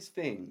weirdest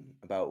thing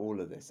about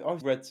all of this,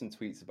 I've read some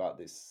tweets about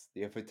this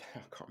the other day. I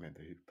can't remember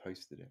who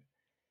posted it.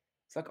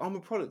 It's like, I'm a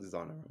product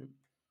designer, right?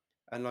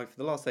 And like for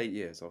the last 8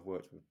 years, I've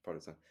worked with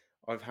product design.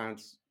 I've had,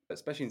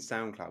 especially in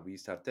SoundCloud, we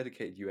used to have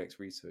dedicated UX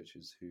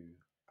researchers who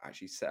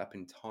actually set up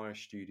entire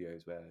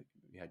studios where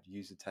we had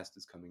user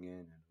testers coming in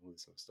and all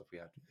this sort of stuff.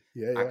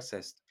 We had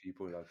access to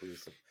people, like all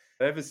this stuff.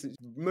 Ever since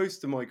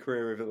most of my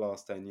career over the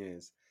last 10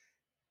 years,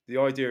 the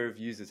idea of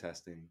user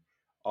testing,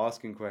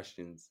 asking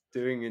questions,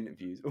 doing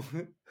interviews,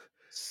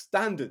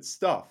 standard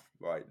stuff,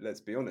 right?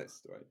 Let's be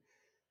honest, right?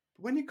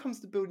 But when it comes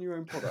to building your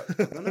own product,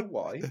 I don't know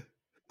why.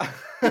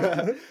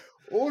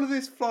 all of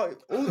this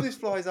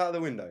flies out of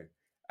the window,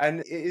 and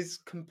it is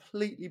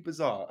completely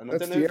bizarre. And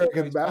that's I don't know the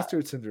arrogant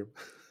bastard syndrome.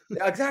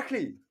 Yeah,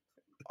 exactly.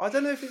 I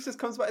don't know if it just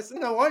comes back.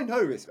 No, I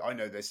know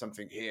there's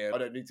something here. I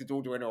don't need to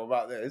talk to anyone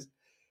about this.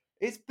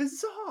 It's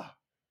bizarre.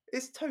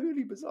 It's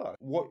totally bizarre.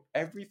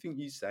 Everything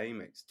you say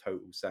makes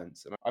total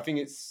sense, and I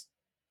think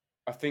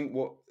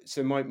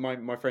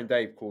my friend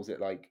Dave calls it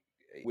like,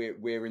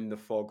 we're in the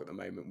fog at the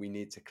moment. We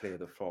need to clear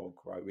the fog,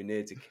 right?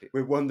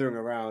 We're wandering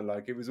around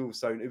like it was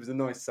a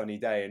nice sunny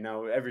day, and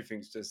now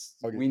everything's just.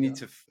 We need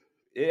to.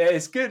 Yeah,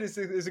 it's good. It's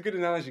a good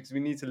analogy because we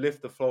need to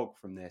lift the fog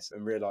from this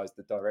and realize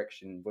the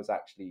direction was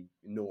actually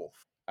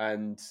north.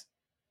 And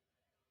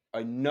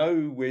I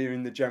know we're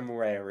in the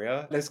general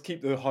area. Let's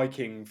keep the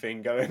hiking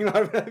thing going.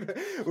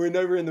 We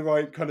know we're in the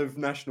right kind of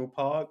national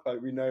park.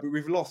 Like we know, but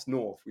we've lost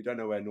north. We don't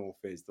know where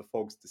north is. The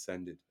fog's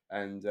descended,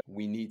 and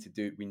we need to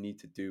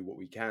do what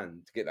we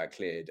can to get that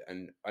cleared.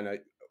 And I know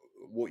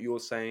what you're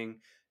saying,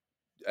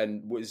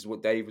 and this is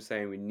what Dave was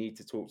saying. We need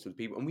to talk to the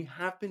people, and we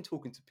have been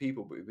talking to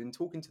people, but we've been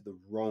talking to the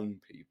wrong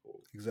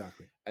people.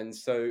 Exactly. And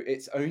so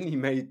it's only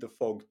made the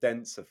fog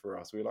denser for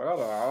us. We're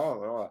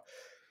like,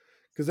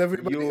 because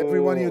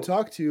everyone you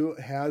talk to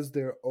has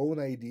their own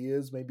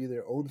ideas, maybe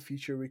their own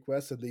feature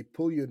requests, and they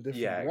pull you in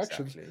different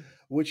directions. Exactly.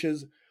 Which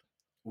is,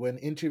 when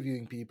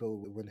interviewing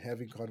people, when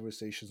having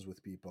conversations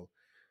with people,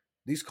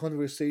 these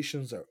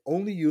conversations are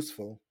only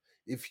useful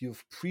if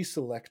you've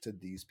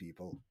pre-selected these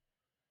people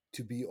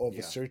to be of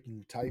a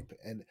certain type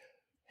and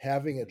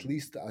having at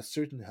least a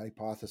certain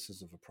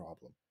hypothesis of a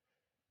problem.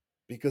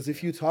 Because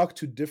if you talk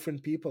to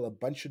different people, a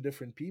bunch of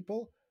different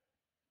people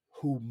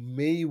who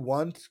may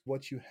want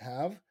what you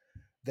have,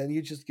 then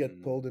you just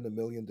get pulled in a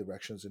million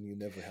directions and you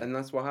never have. And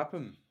that's what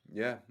happened.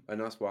 Yeah,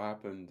 and that's what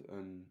happened.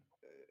 And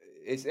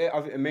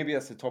maybe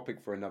that's a topic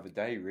for another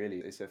day, really.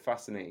 It's a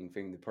fascinating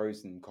thing, the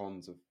pros and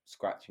cons of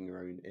scratching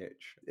your own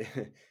itch.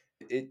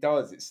 It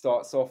does. It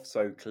starts off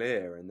so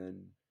clear, and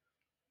then...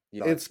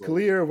 it's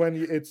clear when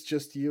it's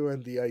just you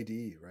and the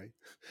IDE, right?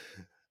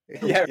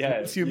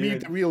 Once you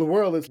meet the real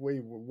world, it's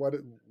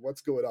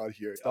what's going on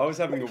here? I was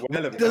having a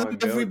whale of a time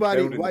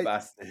building the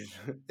bastard.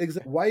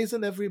 Exactly. Why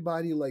isn't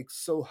everybody like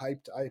so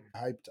hyped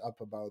up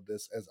about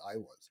this as I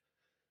was?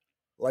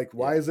 Like,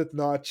 why is it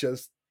not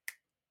just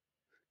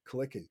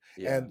clicking?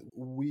 And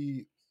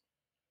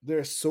there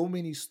are so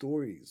many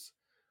stories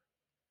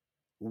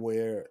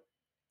where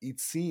it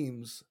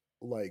seems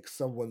like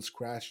someone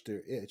scratched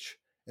their itch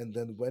and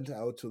then went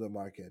out to the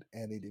market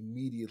and it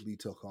immediately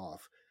took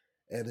off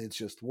and it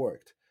just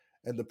worked.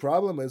 And the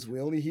problem is, we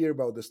only hear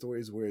about the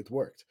stories where it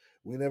worked.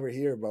 We never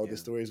hear about the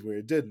stories where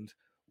it didn't,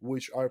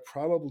 which are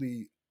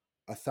probably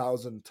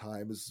 1,000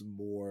 times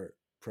more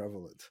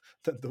prevalent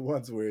than the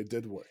ones where it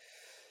did work.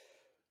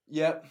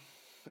 Yep.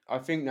 I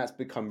think that's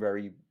become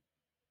very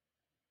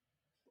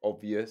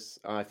obvious.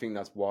 I think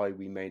that's why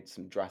we made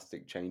some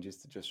drastic changes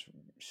to just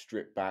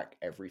strip back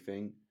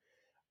everything.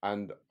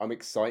 And I'm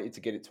excited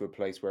to get it to a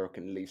place where I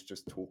can at least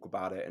just talk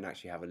about it and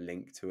actually have a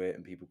link to it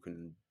and people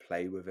can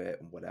play with it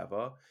and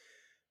whatever.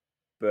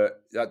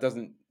 But that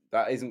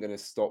isn't going to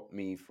stop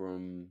me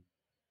from.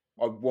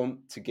 I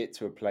want to get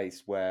to a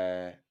place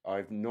where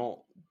I've not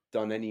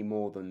done any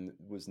more than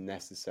was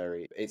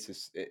necessary.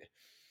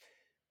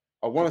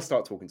 I want to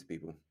start talking to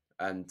people,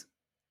 and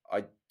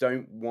I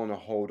don't want to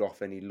hold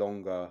off any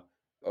longer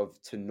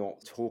to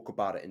not talk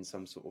about it in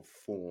some sort of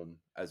form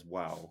as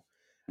well.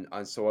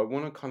 And so I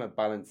want to kind of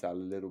balance that a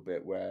little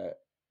bit where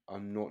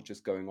I'm not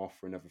just going off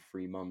for another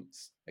 3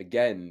 months.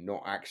 Again,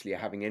 not actually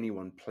having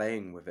anyone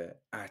playing with it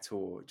at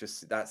all.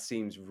 Just that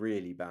seems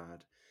really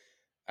bad.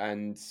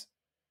 And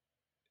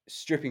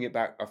stripping it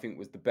back, I think,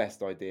 was the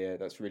best idea.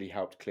 That's really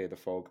helped clear the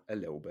fog a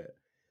little bit.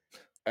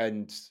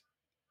 And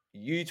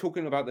you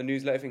talking about the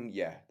newsletter thing,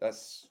 yeah,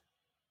 that's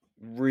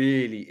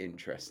really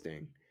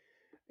interesting.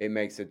 It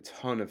makes a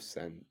ton of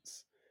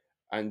sense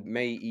and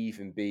may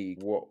even be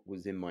what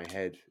was in my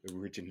head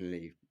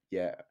originally,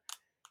 yet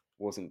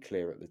wasn't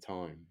clear at the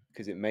time,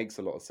 because it makes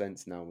a lot of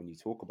sense now when you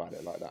talk about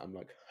it like that. I'm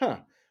like,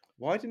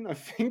 why didn't I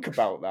think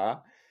about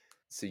that?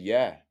 So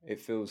yeah, that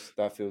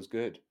feels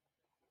good.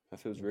 That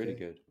feels really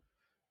good.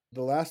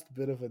 The last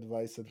bit of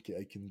advice that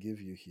I can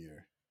give you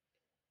here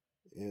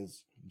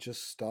is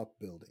just stop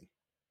building.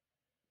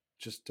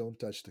 Just don't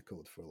touch the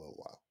code for a little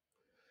while.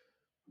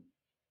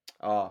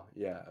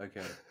 Yeah,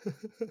 okay.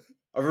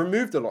 I've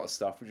removed a lot of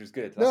stuff, which is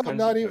good. That's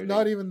not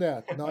even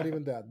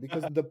that.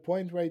 Because the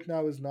point right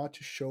now is not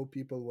to show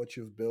people what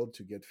you've built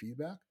to get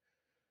feedback.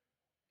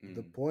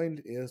 The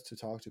point is to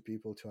talk to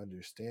people to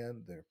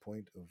understand their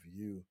point of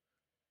view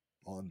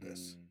on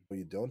this.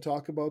 You don't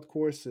talk about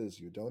courses.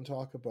 You don't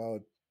talk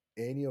about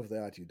any of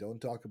that. You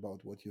don't talk about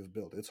what you've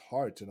built. It's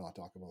hard to not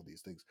talk about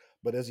these things.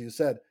 But as you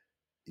said,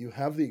 you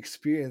have the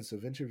experience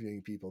of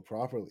interviewing people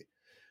properly.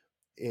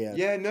 And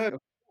yeah, no, of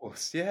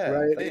course, yeah,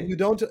 right. And you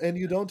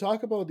don't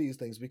talk about these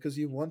things because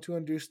you want to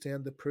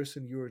understand the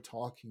person you're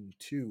talking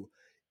to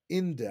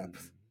in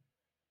depth.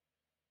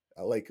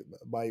 Like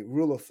my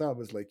rule of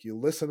thumb is like you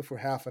listen for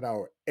half an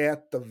hour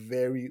at the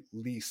very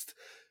least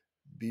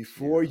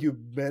before you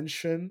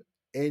mention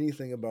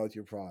anything about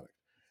your product.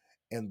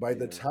 And by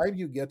the time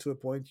you get to a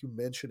point you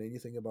mention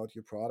anything about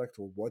your product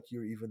or what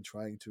you're even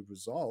trying to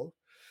resolve,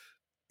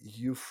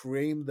 you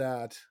frame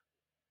that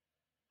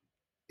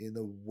in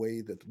a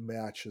way that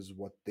matches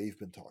what they've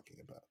been talking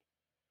about.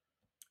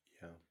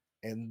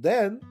 Yeah. And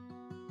then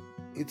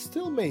it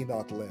still may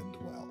not land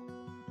well,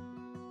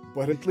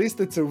 but at least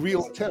it's a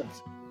real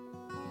attempt.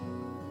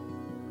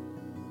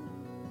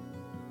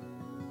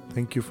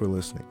 Thank you for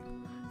listening.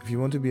 If you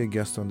want to be a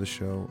guest on the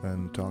show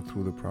and talk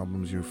through the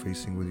problems you're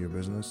facing with your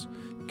business,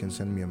 you can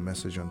send me a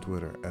message on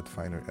Twitter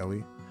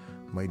 @FinerEllie.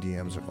 My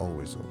DMs are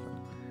always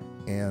open.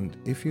 And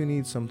if you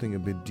need something a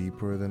bit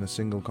deeper than a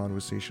single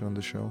conversation on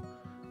the show,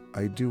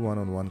 I do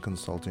one-on-one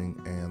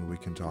consulting and we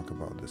can talk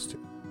about this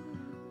too.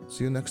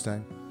 See you next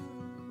time.